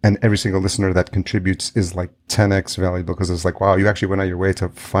valuable, and every single listener that contributes is like 10x valuable, because it's like, wow, you actually went out your way to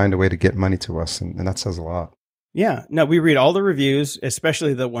find a way to get money to us. And that says a lot. Yeah. No, we read all the reviews,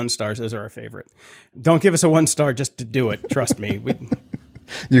 especially the 1 stars. Those are our favorite. Don't give us a 1 star just to do it. Trust me.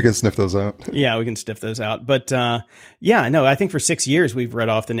 You can sniff those out. Yeah, we can sniff those out. But yeah, no, I think for 6 years we've read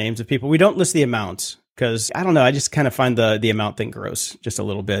off the names of people. We don't list the amounts because I don't know. I just kind of find the amount thing gross just a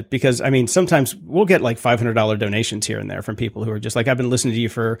little bit, because I mean, sometimes we'll get like $500 donations here and there from people who are just like, I've been listening to you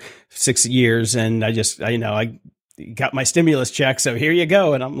for 6 years and I got my stimulus check, so here you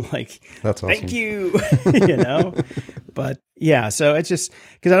go. And I'm like, that's awesome. Thank you. But yeah, so it's just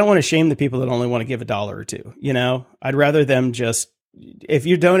because I don't want to shame the people that only want to give $1 or $2. I'd rather them just, if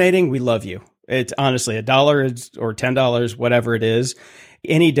you're donating, we love you. It's honestly $1 or $10, whatever it is.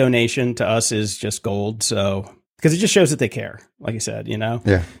 Any donation to us is just gold. So, because it just shows that they care, like you said,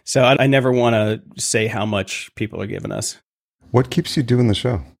 Yeah. So I never want to say how much people are giving us. What keeps you doing the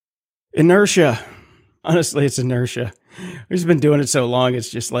show? Inertia. Honestly, it's inertia. We've just been doing it so long.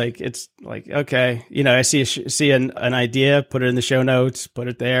 It's like, okay, I see an idea, put it in the show notes, put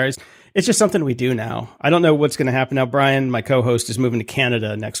it there. It's just something we do now. I don't know what's going to happen now. Brian, my co-host, is moving to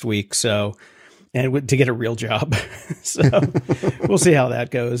Canada next week, to get a real job. So we'll see how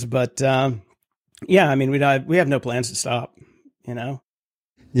that goes. But yeah, I mean, we have no plans to stop. Yeah,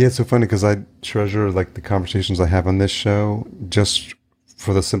 it's so funny because I treasure like the conversations I have on this show just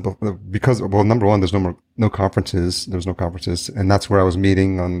for the simple, because, well, number one, there's no conferences. There's no conferences. And that's where I was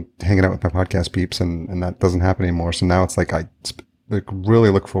hanging out with my podcast peeps, and that doesn't happen anymore. So now it's like, I really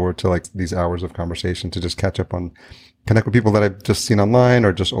look forward to like these hours of conversation to just catch up on, connect with people that I've just seen online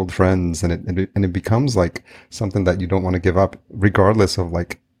or just old friends. And it becomes like something that you don't want to give up, regardless of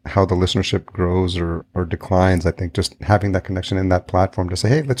like how the listenership grows or declines. I think just having that connection in that platform to say,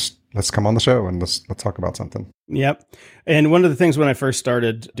 hey, let's come on the show and let's talk about something. Yep. And one of the things when I first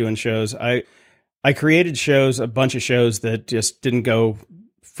started doing shows, I created a bunch of shows that just didn't go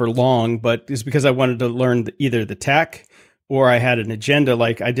for long, but it's because I wanted to learn either the tech or I had an agenda.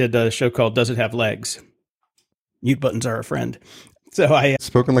 Like I did a show called Does It Have Legs? Mute buttons are a friend. So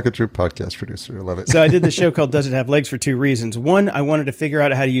spoken like a true podcast producer. I love it. So I did the show called Does It Have Legs for 2 reasons. One, I wanted to figure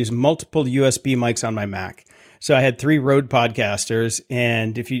out how to use multiple USB mics on my Mac. So I had 3 Rode podcasters,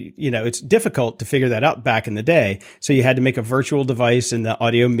 and if it's difficult to figure that out back in the day. So you had to make a virtual device and the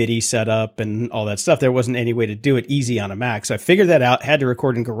audio MIDI setup and all that stuff. There wasn't any way to do it easy on a Mac. So I figured that out, had to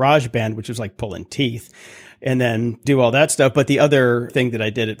record in GarageBand, which was like pulling teeth, and then do all that stuff. But the other thing that I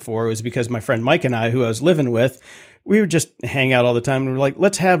did it for was because my friend Mike and I, who I was living with, we would just hang out all the time. And we're like,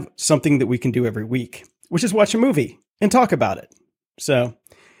 let's have something that we can do every week, which is watch a movie and talk about it. So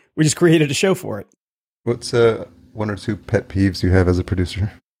we just created a show for it. What's 1 or 2 pet peeves you have as a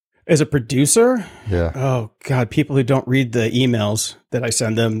producer? As a producer? Yeah. Oh, God. People who don't read the emails that I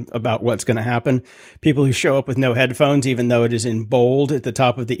send them about what's going to happen. People who show up with no headphones, even though it is in bold at the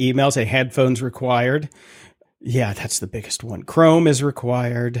top of the email, say headphones required. Yeah, that's the biggest one. Chrome is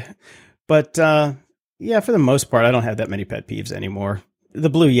required. But yeah, for the most part, I don't have that many pet peeves anymore. The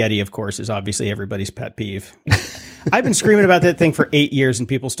Blue Yeti, of course, is obviously everybody's pet peeve. I've been screaming about that thing for 8 years and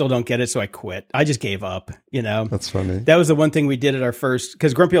people still don't get it, so I quit. I just gave up, That's funny. That was the one thing we did at our first,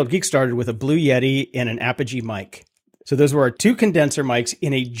 because Grumpy Old Geek started with a Blue Yeti and an Apogee mic. So those were our 2 condenser mics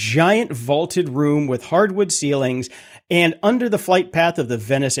in a giant vaulted room with hardwood ceilings and under the flight path of the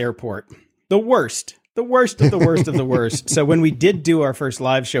Venice airport. The worst of the worst of the worst. So when we did do our first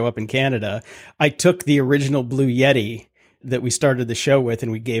live show up in Canada, I took the original Blue Yeti that we started the show with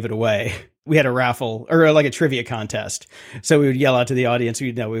and we gave it away. we had a raffle or like a trivia contest. So we would yell out to the audience.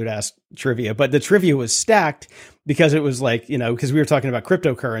 We would ask trivia, but the trivia was stacked because it was like, because we were talking about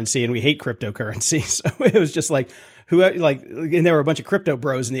cryptocurrency and we hate cryptocurrency. So it was just like, and there were a bunch of crypto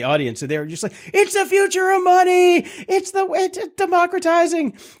bros in the audience. So they were just like, it's the future of money. It's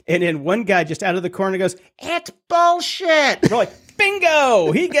democratizing. And then one guy just out of the corner goes, it's bullshit. We're like,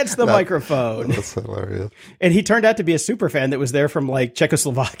 bingo, he gets the microphone. That's hilarious. And he turned out to be a super fan that was there from like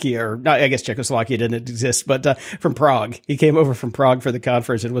Czechoslovakia, or not, I guess Czechoslovakia didn't exist, but from Prague. He came over from Prague for the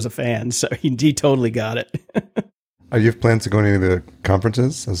conference and was a fan. So he totally got it. Are you have plans to go to any of the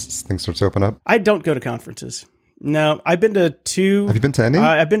conferences as things start to open up? I don't go to conferences. No, I've been to 2. Have you been to any?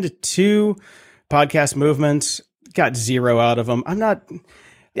 I've been to 2 podcast movements, got 0 out of them.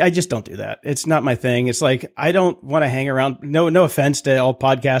 I just don't do that. It's not my thing. It's like, I don't want to hang around. No offense to all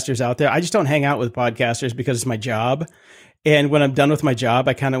podcasters out there. I just don't hang out with podcasters because it's my job. And when I'm done with my job,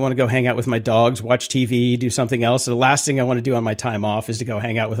 I kind of want to go hang out with my dogs, watch TV, do something else. The last thing I want to do on my time off is to go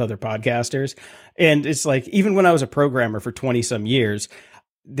hang out with other podcasters. And it's like, even when I was a programmer for 20 some years,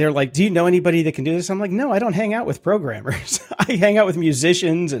 they're like, do you know anybody that can do this? I'm like, no, I don't hang out with programmers. I hang out with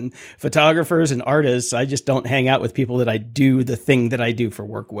musicians and photographers and artists. I just don't hang out with people that I do the thing that I do for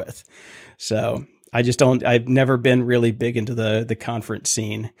work with. So I just don't, I've never been really big into the conference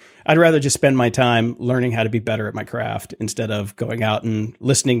scene. I'd rather just spend my time learning how to be better at my craft instead of going out and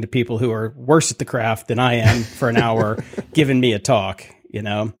listening to people who are worse at the craft than I am for an hour giving me a talk,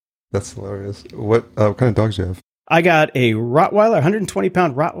 That's hilarious. What kind of dogs do you have? I got a Rottweiler,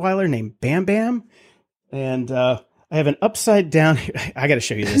 120-pound Rottweiler named Bam Bam. And I have an upside down. I got to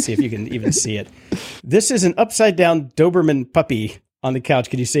show you this, see if you can even see it. This is an upside down Doberman puppy on the couch.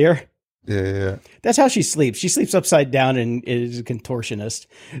 Can you see her? Yeah. That's how she sleeps. She sleeps upside down and is a contortionist.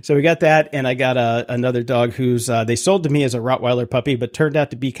 So we got that. And I got another dog who's they sold to me as a Rottweiler puppy, but turned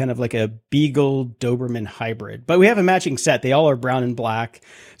out to be kind of like a Beagle Doberman hybrid. But we have a matching set. They all are brown and black.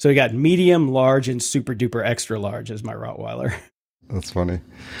 So we got medium, large, and super duper extra large as my Rottweiler. That's funny.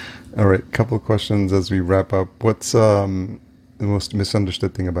 All right. Couple of questions as we wrap up. What's the most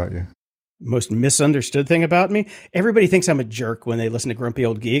misunderstood thing about you? Most misunderstood thing about me? Everybody thinks I'm a jerk when they listen to Grumpy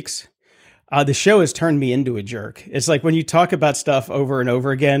Old Geeks. The show has turned me into a jerk. It's like when you talk about stuff over and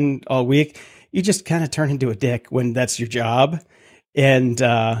over again all week, you just kind of turn into a dick when that's your job. And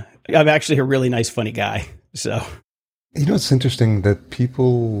I'm actually a really nice, funny guy. So, it's interesting that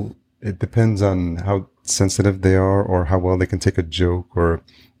it depends on how sensitive they are or how well they can take a joke. Or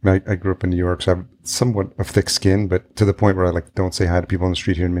I grew up in New York, so I have somewhat of thick skin, but to the point where I don't say hi to people on the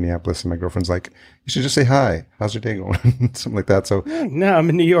street here in Minneapolis. And my girlfriend's like, you should just say hi. How's your day going? Something like that. So no, I'm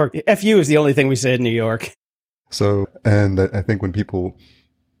in New York. FU is the only thing we say in New York. So, and I think when people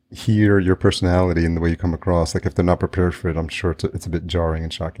hear your personality and the way you come across, like if they're not prepared for it, I'm sure it's a bit jarring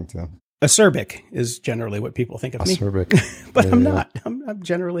and shocking to them. Acerbic is generally what people think of me. Acerbic. But I'm not. I'm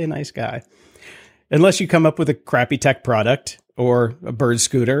generally a nice guy. Unless you come up with a crappy tech product or a bird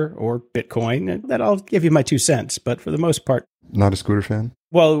scooter or Bitcoin, that I'll give you my 2 cents. But for the most part, not a scooter fan.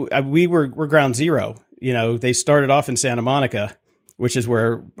 Well, we're ground zero. They started off in Santa Monica, which is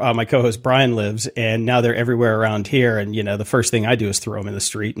where my co-host Brian lives, and now they're everywhere around here. And the first thing I do is throw them in the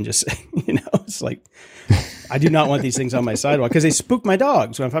street and just, it's like, I do not want these things on my sidewalk because they spook my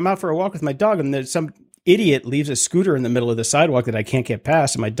dogs. So if I'm out for a walk with my dog and there's some idiot leaves a scooter in the middle of the sidewalk that I can't get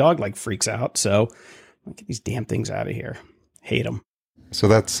past, and my dog freaks out. So get these damn things out of here. Hate them. So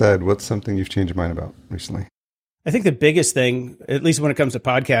that said, what's something you've changed your mind about recently? I think the biggest thing, at least when it comes to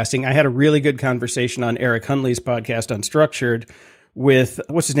podcasting, I had a really good conversation on Eric Hunley's podcast Unstructured with,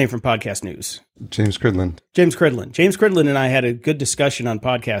 what's his name from Podcast News? James Cridland. James Cridland and I had a good discussion on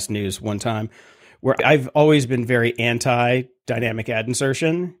Podcast News one time where I've always been very anti-dynamic ad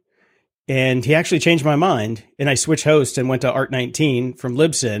insertion. And he actually changed my mind, and I switched hosts and went to Art19 from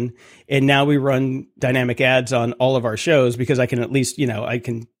Libsyn, and now we run dynamic ads on all of our shows because I can at least, I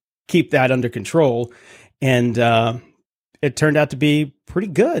can keep that under control. And it turned out to be pretty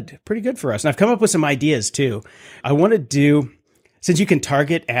good for us. And I've come up with some ideas too. I want to do, since you can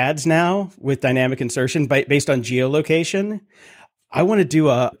target ads now with dynamic insertion based on geolocation, I want to do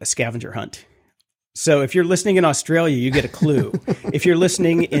a scavenger hunt. So if you're listening in Australia, you get a clue. If you're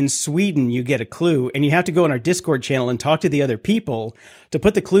listening in Sweden, you get a clue. And you have to go on our Discord channel and talk to the other people to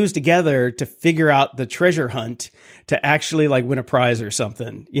put the clues together to figure out the treasure hunt to actually win a prize or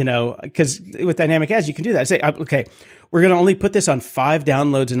something, because with dynamic ads, you can do that. Say, okay, we're going to only put this on 5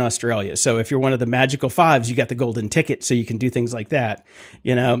 downloads in Australia. So if you're one of the magical 5s, you got the golden ticket, so you can do things like that,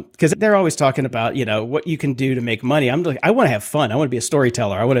 because they're always talking about, what you can do to make money. I'm like, I want to have fun. I want to be a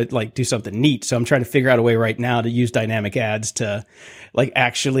storyteller. I want to like do something neat. So I'm trying to figure out a way right now to use dynamic ads to like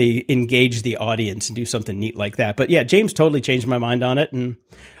actually engage the audience and do something neat like that. But yeah, James totally changed my mind on it, and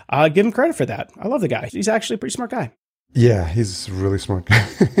I'll give him credit for that. I love the guy. He's actually a pretty smart guy. Yeah, he's really smart.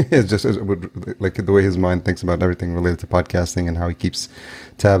 It's just like the way his mind thinks about everything related to podcasting and how he keeps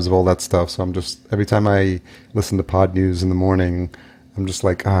tabs of all that stuff. So I'm just, every time I listen to Pod News in the morning, I'm just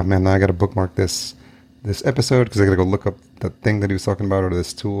like, man, now I got to bookmark this episode because I got to go look up the thing that he was talking about or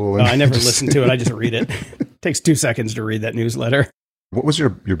this tool. No, I never listen to it. I just read it. It takes 2 seconds to read that newsletter. What was your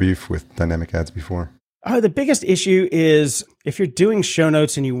beef with dynamic ads before? The biggest issue is if you're doing show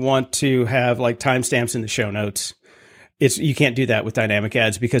notes and you want to have like timestamps in the show notes, you can't do that with dynamic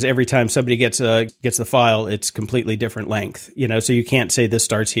ads because every time somebody gets the file, it's completely different length, so you can't say this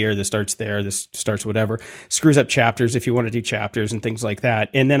starts here, this starts there, this starts whatever. Screws up chapters if you want to do chapters and things like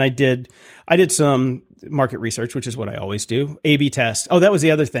that. And then I did some market research, which is what I always do. A/B test. Oh, that was the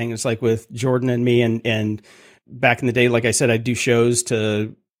other thing. It's like with Jordan and me and back in the day, like I said, I'd do shows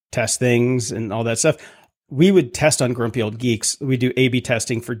to test things and all that stuff. We would test on Grumpy Old Geeks. We do A/B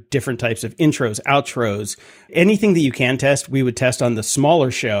testing for different types of intros, outros, anything that you can test. We would test on the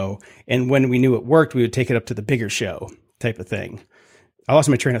smaller show. And when we knew it worked, we would take it up to the bigger show type of thing. I lost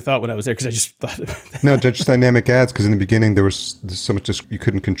my train of thought when I was there because I just thought. No, just dynamic ads. Because in the beginning, there's so much you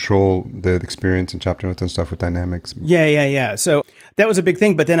couldn't control the experience and chapter notes and stuff with dynamics. Yeah. So that was a big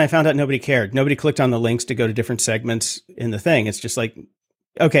thing. But then I found out nobody cared. Nobody clicked on the links to go to different segments in the thing. It's just like,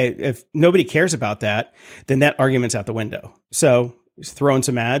 okay, if nobody cares about that, then that argument's out the window. So just throw in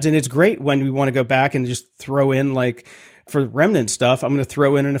some ads. And it's great when we want to go back and just throw in, like, for remnant stuff, I'm going to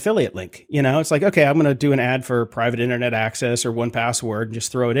throw in an affiliate link. It's like, okay, I'm going to do an ad for private internet access or 1Password and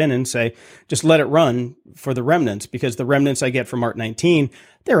just throw it in and say, just let it run for the remnants, because the remnants I get from Art19,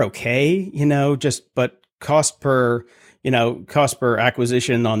 they're okay, but cost per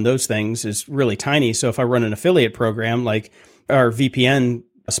acquisition on those things is really tiny. So if I run an affiliate program, like our VPN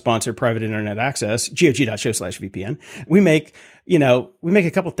sponsored private internet access, GOG.show/VPN, we make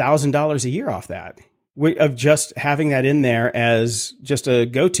a couple $1,000s a year off that. Of just having that in there as just a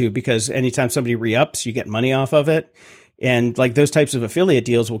go-to, because anytime somebody re-ups, you get money off of it. And like those types of affiliate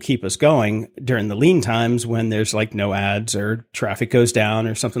deals will keep us going during the lean times when there's like no ads or traffic goes down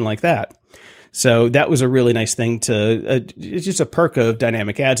or something like that. So that was a really nice thing it's just a perk of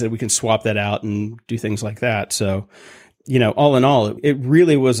dynamic ads that we can swap that out and do things like that. So, all in all, it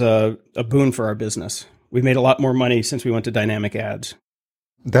really was a boon for our business. We made a lot more money since we went to dynamic ads.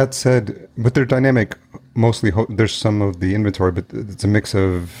 That said, but they're dynamic, mostly there's some of the inventory, but it's a mix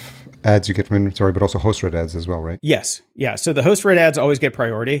of ads you get from inventory, but also host-read ads as well, right? Yes. Yeah. So the host-read ads always get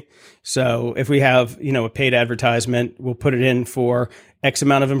priority. So if we have, a paid advertisement, we'll put it in for X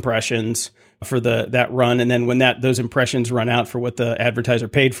amount of impressions for that run. And then when those impressions run out for what the advertiser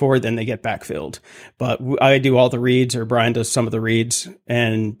paid for, then they get backfilled. But I do all the reads, or Brian does some of the reads,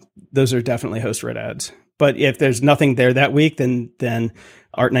 and those are definitely host-read ads. But if there's nothing there that week, then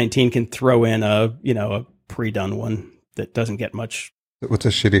Art19 can throw in a pre-done one that doesn't get much. What's a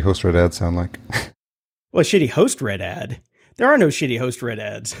shitty host-read ad sound like? Well, a shitty host-read ad. There are no shitty host-read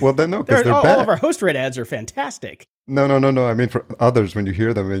ads. Well, then no, because they're bad. All of our host-read ads are fantastic. No. I mean, for others, when you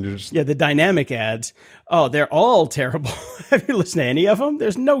hear them, and you're just... Yeah, the dynamic ads. Oh, they're all terrible. Have you listened to any of them?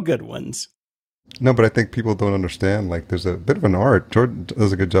 There's no good ones. No, but I think people don't understand. Like, there's a bit of an art. Jordan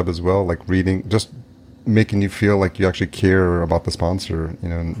does a good job as well, like reading, just making you feel like you actually care about the sponsor,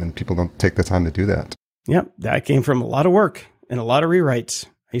 and people don't take the time to do that. Yep, that came from a lot of work and a lot of rewrites.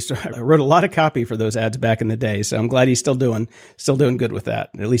 I wrote a lot of copy for those ads back in the day, so I'm glad he's still doing good with that.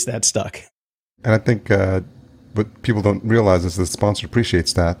 At least that stuck. And I think what people don't realize is the sponsor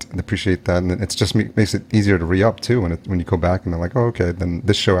appreciates that, and it just makes it easier to re-up too when you go back and they're like, oh, okay, then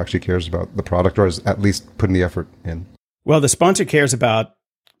this show actually cares about the product, or is at least putting the effort in. Well, the sponsor cares about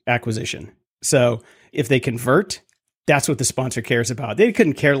acquisition. So if they convert, that's what the sponsor cares about. They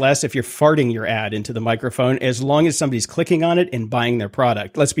couldn't care less if you're farting your ad into the microphone, as long as somebody's clicking on it and buying their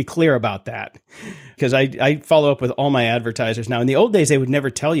product. Let's be clear about that, because I follow up with all my advertisers now. In the old days, they would never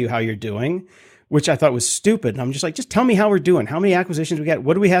tell you how you're doing, which I thought was stupid. And I'm just like, just tell me how we're doing, how many acquisitions we got,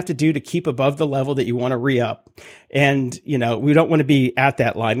 what do we have to do to keep above the level that you want to re-up? And, we don't want to be at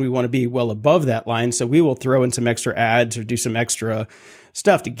that line. We want to be well above that line. So we will throw in some extra ads or do some extra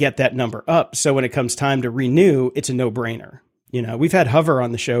stuff to get that number up. So when it comes time to renew, it's a no-brainer. We've had Hover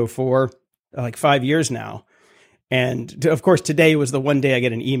on the show for like 5 years now. And of course, today was the one day I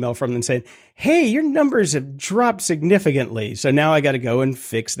get an email from them saying, hey, your numbers have dropped significantly. So now I got to go and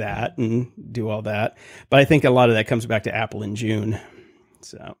fix that and do all that. But I think a lot of that comes back to Apple in June.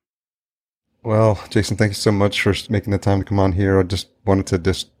 So. Well, Jason, thank you so much for making the time to come on here. I just wanted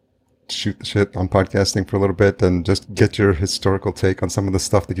to shoot the shit on podcasting for a little bit and just get your historical take on some of the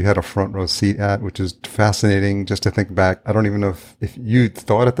stuff that you had a front row seat at, which is fascinating just to think back. I don't even know if you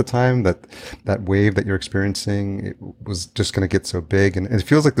thought at the time that wave that you're experiencing, it was just going to get so big. And it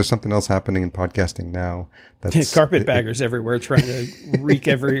feels like there's something else happening in podcasting now. That's carpetbaggers everywhere trying to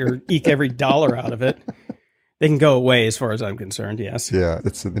eke every dollar out of it. They can go away as far as I'm concerned, yes. Yeah,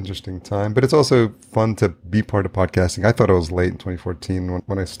 it's an interesting time. But it's also fun to be part of podcasting. I thought I was late in 2014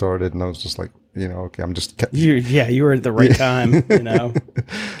 when I started, and I was just like, okay, I'm just... You were at the right time,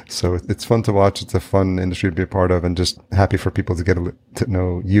 So it's fun to watch. It's a fun industry to be a part of, and just happy for people to get to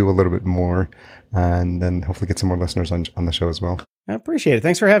know you a little bit more, and then hopefully get some more listeners on the show as well. I appreciate it.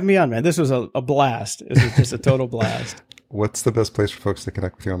 Thanks for having me on, man. This was a blast. This was just a total blast. What's the best place for folks to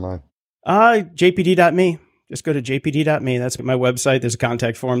connect with you online? JPD.me. Just go to jpd.me. That's my website. There's a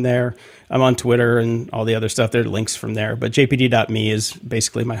contact form there. I'm on Twitter and all the other stuff. There are links from there. But jpd.me is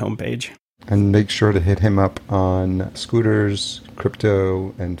basically my homepage. And make sure to hit him up on scooters,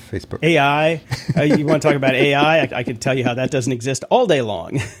 crypto, and Facebook. AI. You want to talk about AI? I can tell you how that doesn't exist all day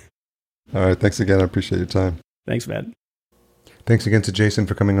long. All right. Thanks again. I appreciate your time. Thanks, man. Thanks again to Jason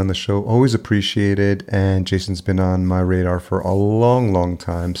for coming on the show. Always appreciated. And Jason's been on my radar for a long, long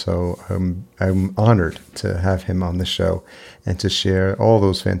time. So I'm honored to have him on the show and to share all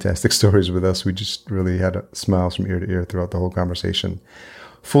those fantastic stories with us. We just really had smiles from ear to ear throughout the whole conversation.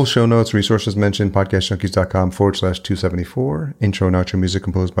 Full show notes, resources mentioned, podcastjunkies.com/274. Intro and outro music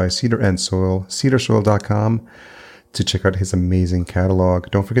composed by Cedar and Soil, cedarsoil.com to check out his amazing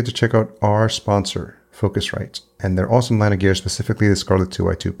catalog. Don't forget to check out our sponsor, Focusrite, and their awesome line of gear, specifically the Scarlett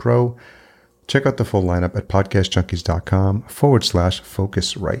 2i2 Pro. Check out the full lineup at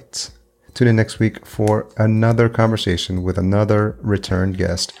podcastjunkies.com/Focusrite. Tune in next week for another conversation with another returned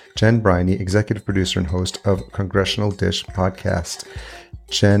guest, Jen Briney, executive producer and host of Congressional Dish podcast.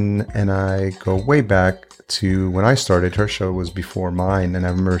 Jen and I go way back to when I started. Her show was before mine, and I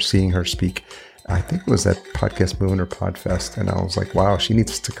remember seeing her speak. I think it was at Podcast Movement or Podfest, and I was like, wow, she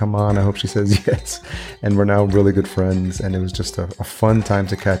needs to come on. I hope she says yes. And we're now really good friends, and it was just a fun time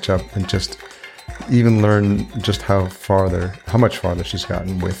to catch up and just even learn just how much farther she's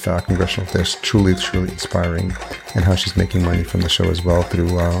gotten with Congressional Dish. Truly, truly inspiring, and how she's making money from the show as well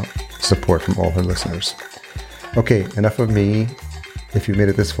through support from all her listeners. Okay, enough of me. If you made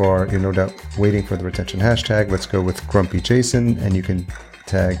it this far, you're no doubt waiting for the retention hashtag. Let's go with Grumpy Jason, and you can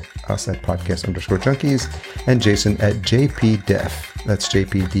tag us at podcast_junkies and Jason at JPDEF. That's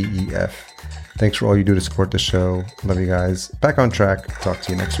JPDEF. Thanks for all you do to support the show. Love you guys. Back on track. Talk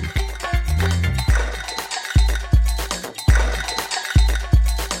to you next week.